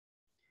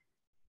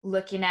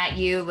looking at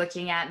you,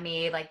 looking at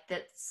me, like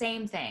the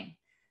same thing.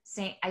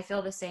 I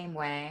feel the same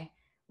way.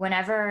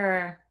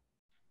 Whenever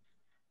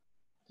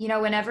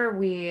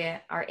we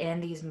are in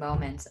these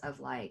moments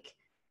of like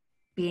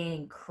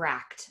being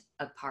cracked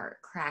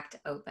apart, cracked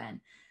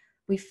open,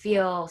 we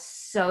feel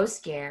so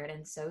scared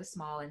and so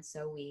small and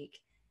so weak.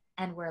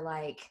 And we're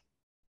like,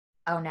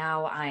 oh,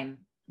 now I'm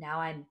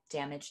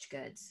damaged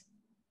goods.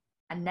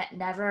 And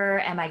never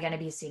am I going to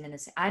be seen in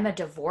this. I'm a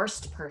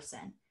divorced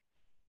person.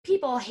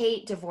 People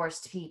hate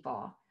divorced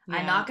people. Yeah.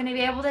 I'm not going to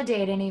be able to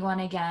date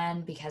anyone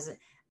again because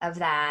of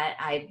that.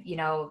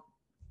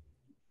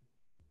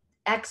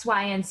 X,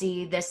 Y, and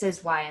Z, this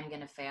is why I'm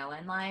going to fail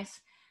in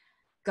life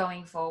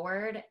going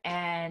forward.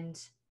 And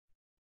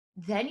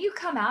then you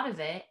come out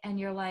of it and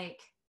you're like,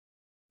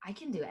 I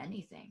can do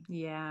anything.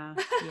 Yeah.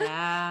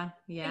 Yeah.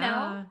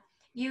 Yeah.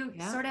 You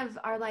sort of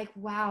are like,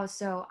 wow.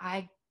 So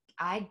I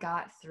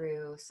got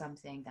through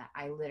something that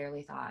I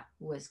literally thought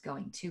was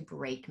going to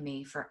break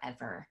me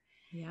forever.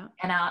 Yeah.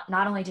 And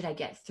not only did I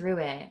get through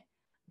it,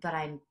 but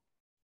I'm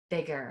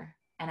bigger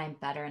and I'm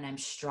better and I'm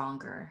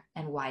stronger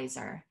and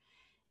wiser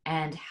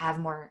and have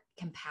more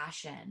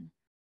compassion.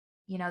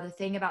 The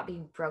thing about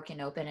being broken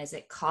open is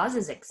it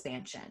causes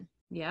expansion.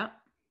 Yeah.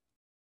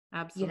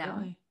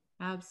 Absolutely.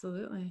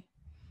 Absolutely.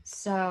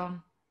 So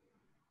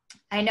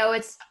I know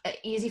it's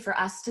easy for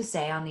us to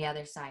say on the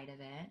other side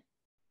of it,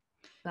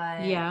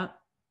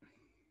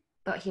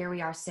 but here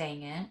we are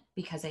saying it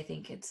because I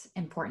think it's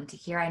important to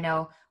hear. I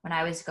know when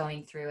I was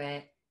going through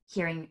it,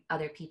 hearing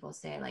other people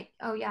say like,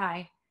 oh yeah,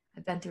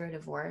 I've been through a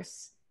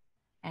divorce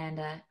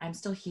and I'm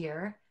still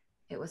here.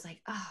 It was like,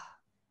 oh,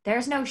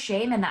 there's no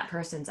shame in that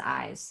person's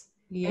eyes.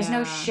 Yeah. There's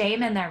no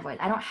shame in their voice.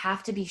 I don't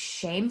have to be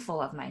shameful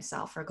of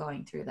myself for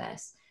going through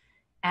this.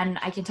 And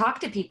I can talk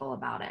to people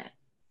about it.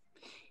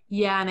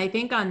 Yeah. And I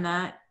think on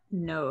that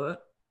note,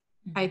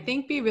 I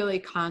think be really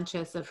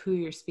conscious of who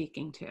you're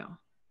speaking to.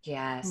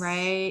 Yes.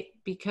 Right?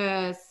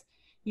 Because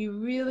you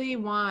really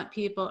want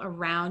people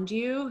around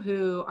you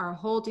who are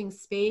holding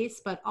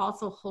space, but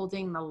also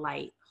holding the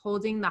light,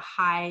 holding the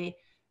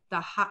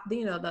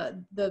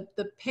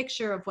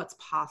picture of what's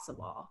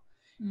possible.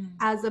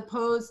 As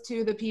opposed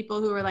to the people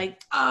who are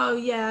like, oh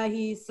yeah,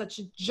 he's such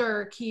a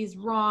jerk. He's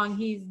wrong.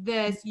 He's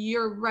this,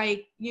 you're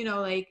right.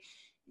 Like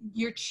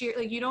you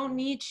don't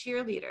need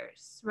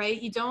cheerleaders,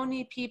 right? You don't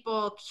need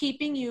people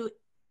keeping you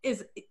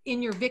is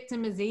in your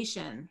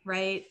victimization,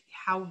 right?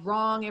 How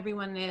wrong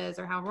everyone is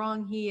or how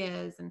wrong he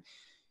is. And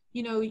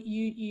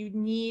you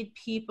need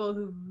people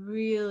who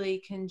really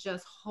can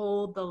just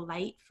hold the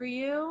light for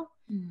you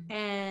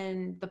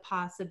and the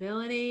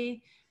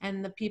possibility,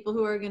 and the people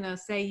who are going to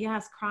say,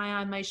 yes, cry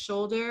on my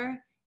shoulder.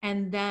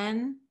 And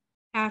then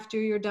after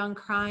you're done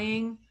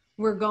crying,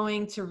 we're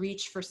going to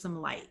reach for some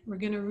light. We're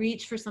going to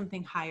reach for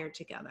something higher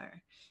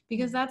together,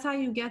 because that's how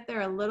you get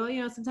there a little.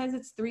 Sometimes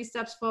it's 3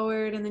 steps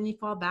forward and then you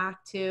fall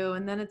back 2,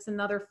 and then it's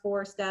another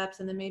 4 steps,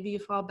 and then maybe you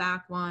fall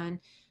back 1.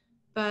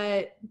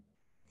 But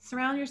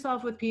surround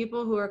yourself with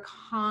people who are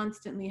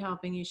constantly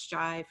helping you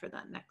strive for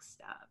that next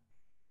step.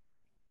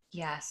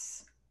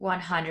 Yes,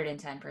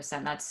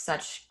 110%. That's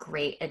such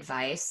great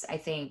advice. I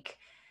think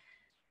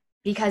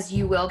because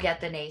you will get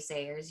the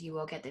naysayers, you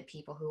will get the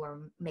people who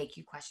make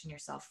you question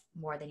yourself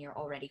more than you're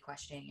already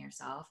questioning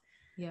yourself.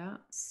 Yeah.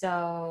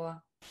 So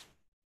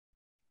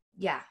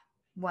you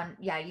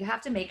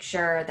have to make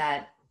sure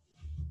that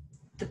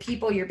the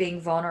people you're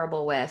being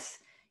vulnerable with,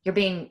 you're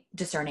being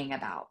discerning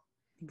about.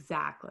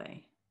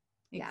 Exactly.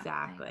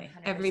 Exactly.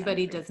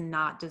 Everybody does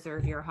not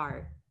deserve your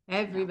heart.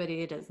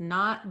 Everybody does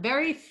not.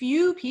 Very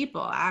few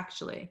people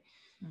actually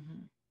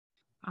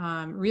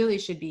really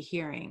should be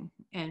hearing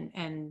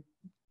and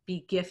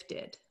be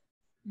gifted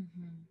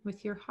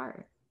with your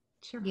heart.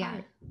 It's your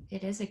heart.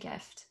 It is a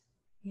gift.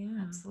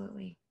 Yeah,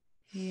 absolutely.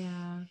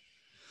 Yeah.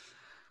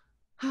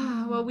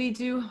 Well, we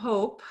do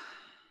hope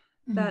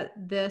that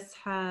this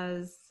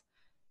has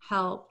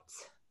helped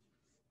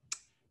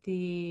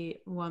the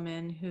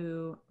woman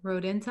who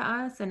wrote into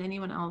us, and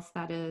anyone else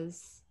that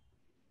is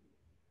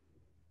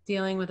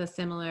dealing with a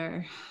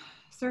similar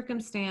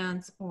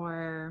circumstance,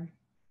 or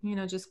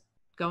just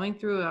going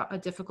through a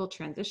difficult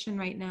transition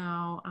right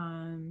now.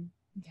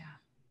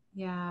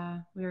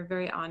 We were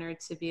very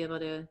honored to be able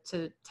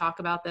to talk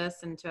about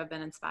this and to have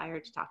been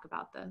inspired to talk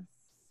about this.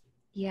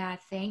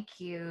 Thank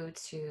you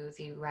to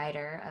the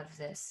writer of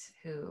this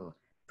who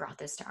brought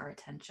this to our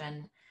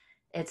attention.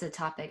 It's a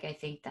topic I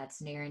think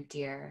that's near and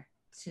dear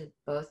to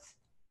both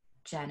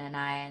Jenn and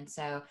I, and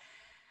so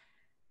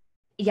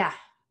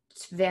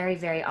it's very,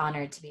 very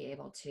honored to be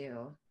able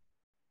to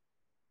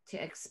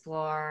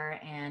explore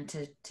and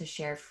to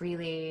share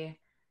freely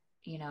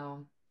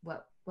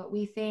what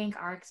we think,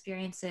 our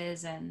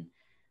experiences, and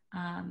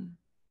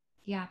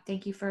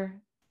thank you for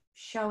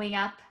showing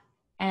up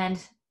and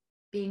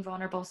being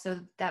vulnerable so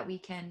that we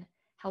can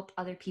help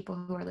other people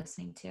who are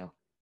listening too.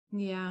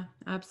 Yeah,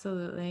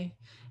 absolutely.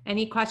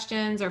 Any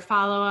questions or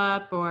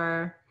follow-up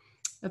or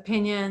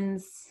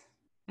opinions?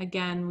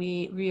 Again,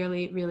 we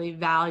really, really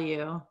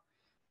value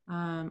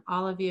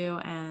all of you,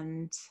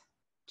 and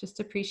just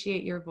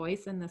appreciate your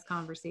voice in this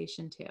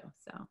conversation too.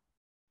 So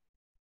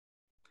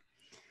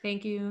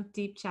thank you,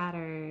 Deep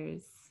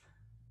Chatters.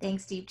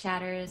 Thanks, Deep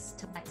Chatters.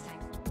 Till next time.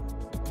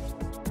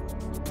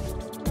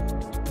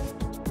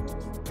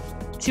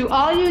 To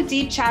all you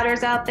Deep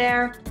Chatters out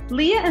there,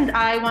 Leah and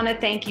I want to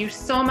thank you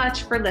so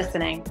much for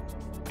listening.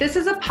 This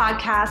is a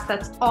podcast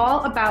that's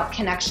all about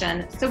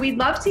connection, so we'd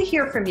love to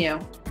hear from you.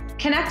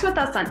 Connect with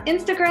us on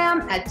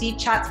Instagram at Deep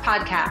Chats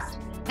Podcast.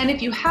 And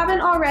if you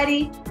haven't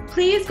already,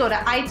 please go to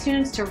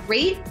iTunes to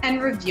rate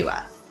and review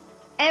us.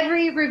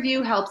 Every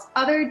review helps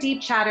other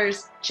Deep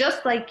Chatters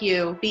just like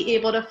you be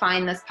able to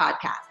find this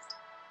podcast.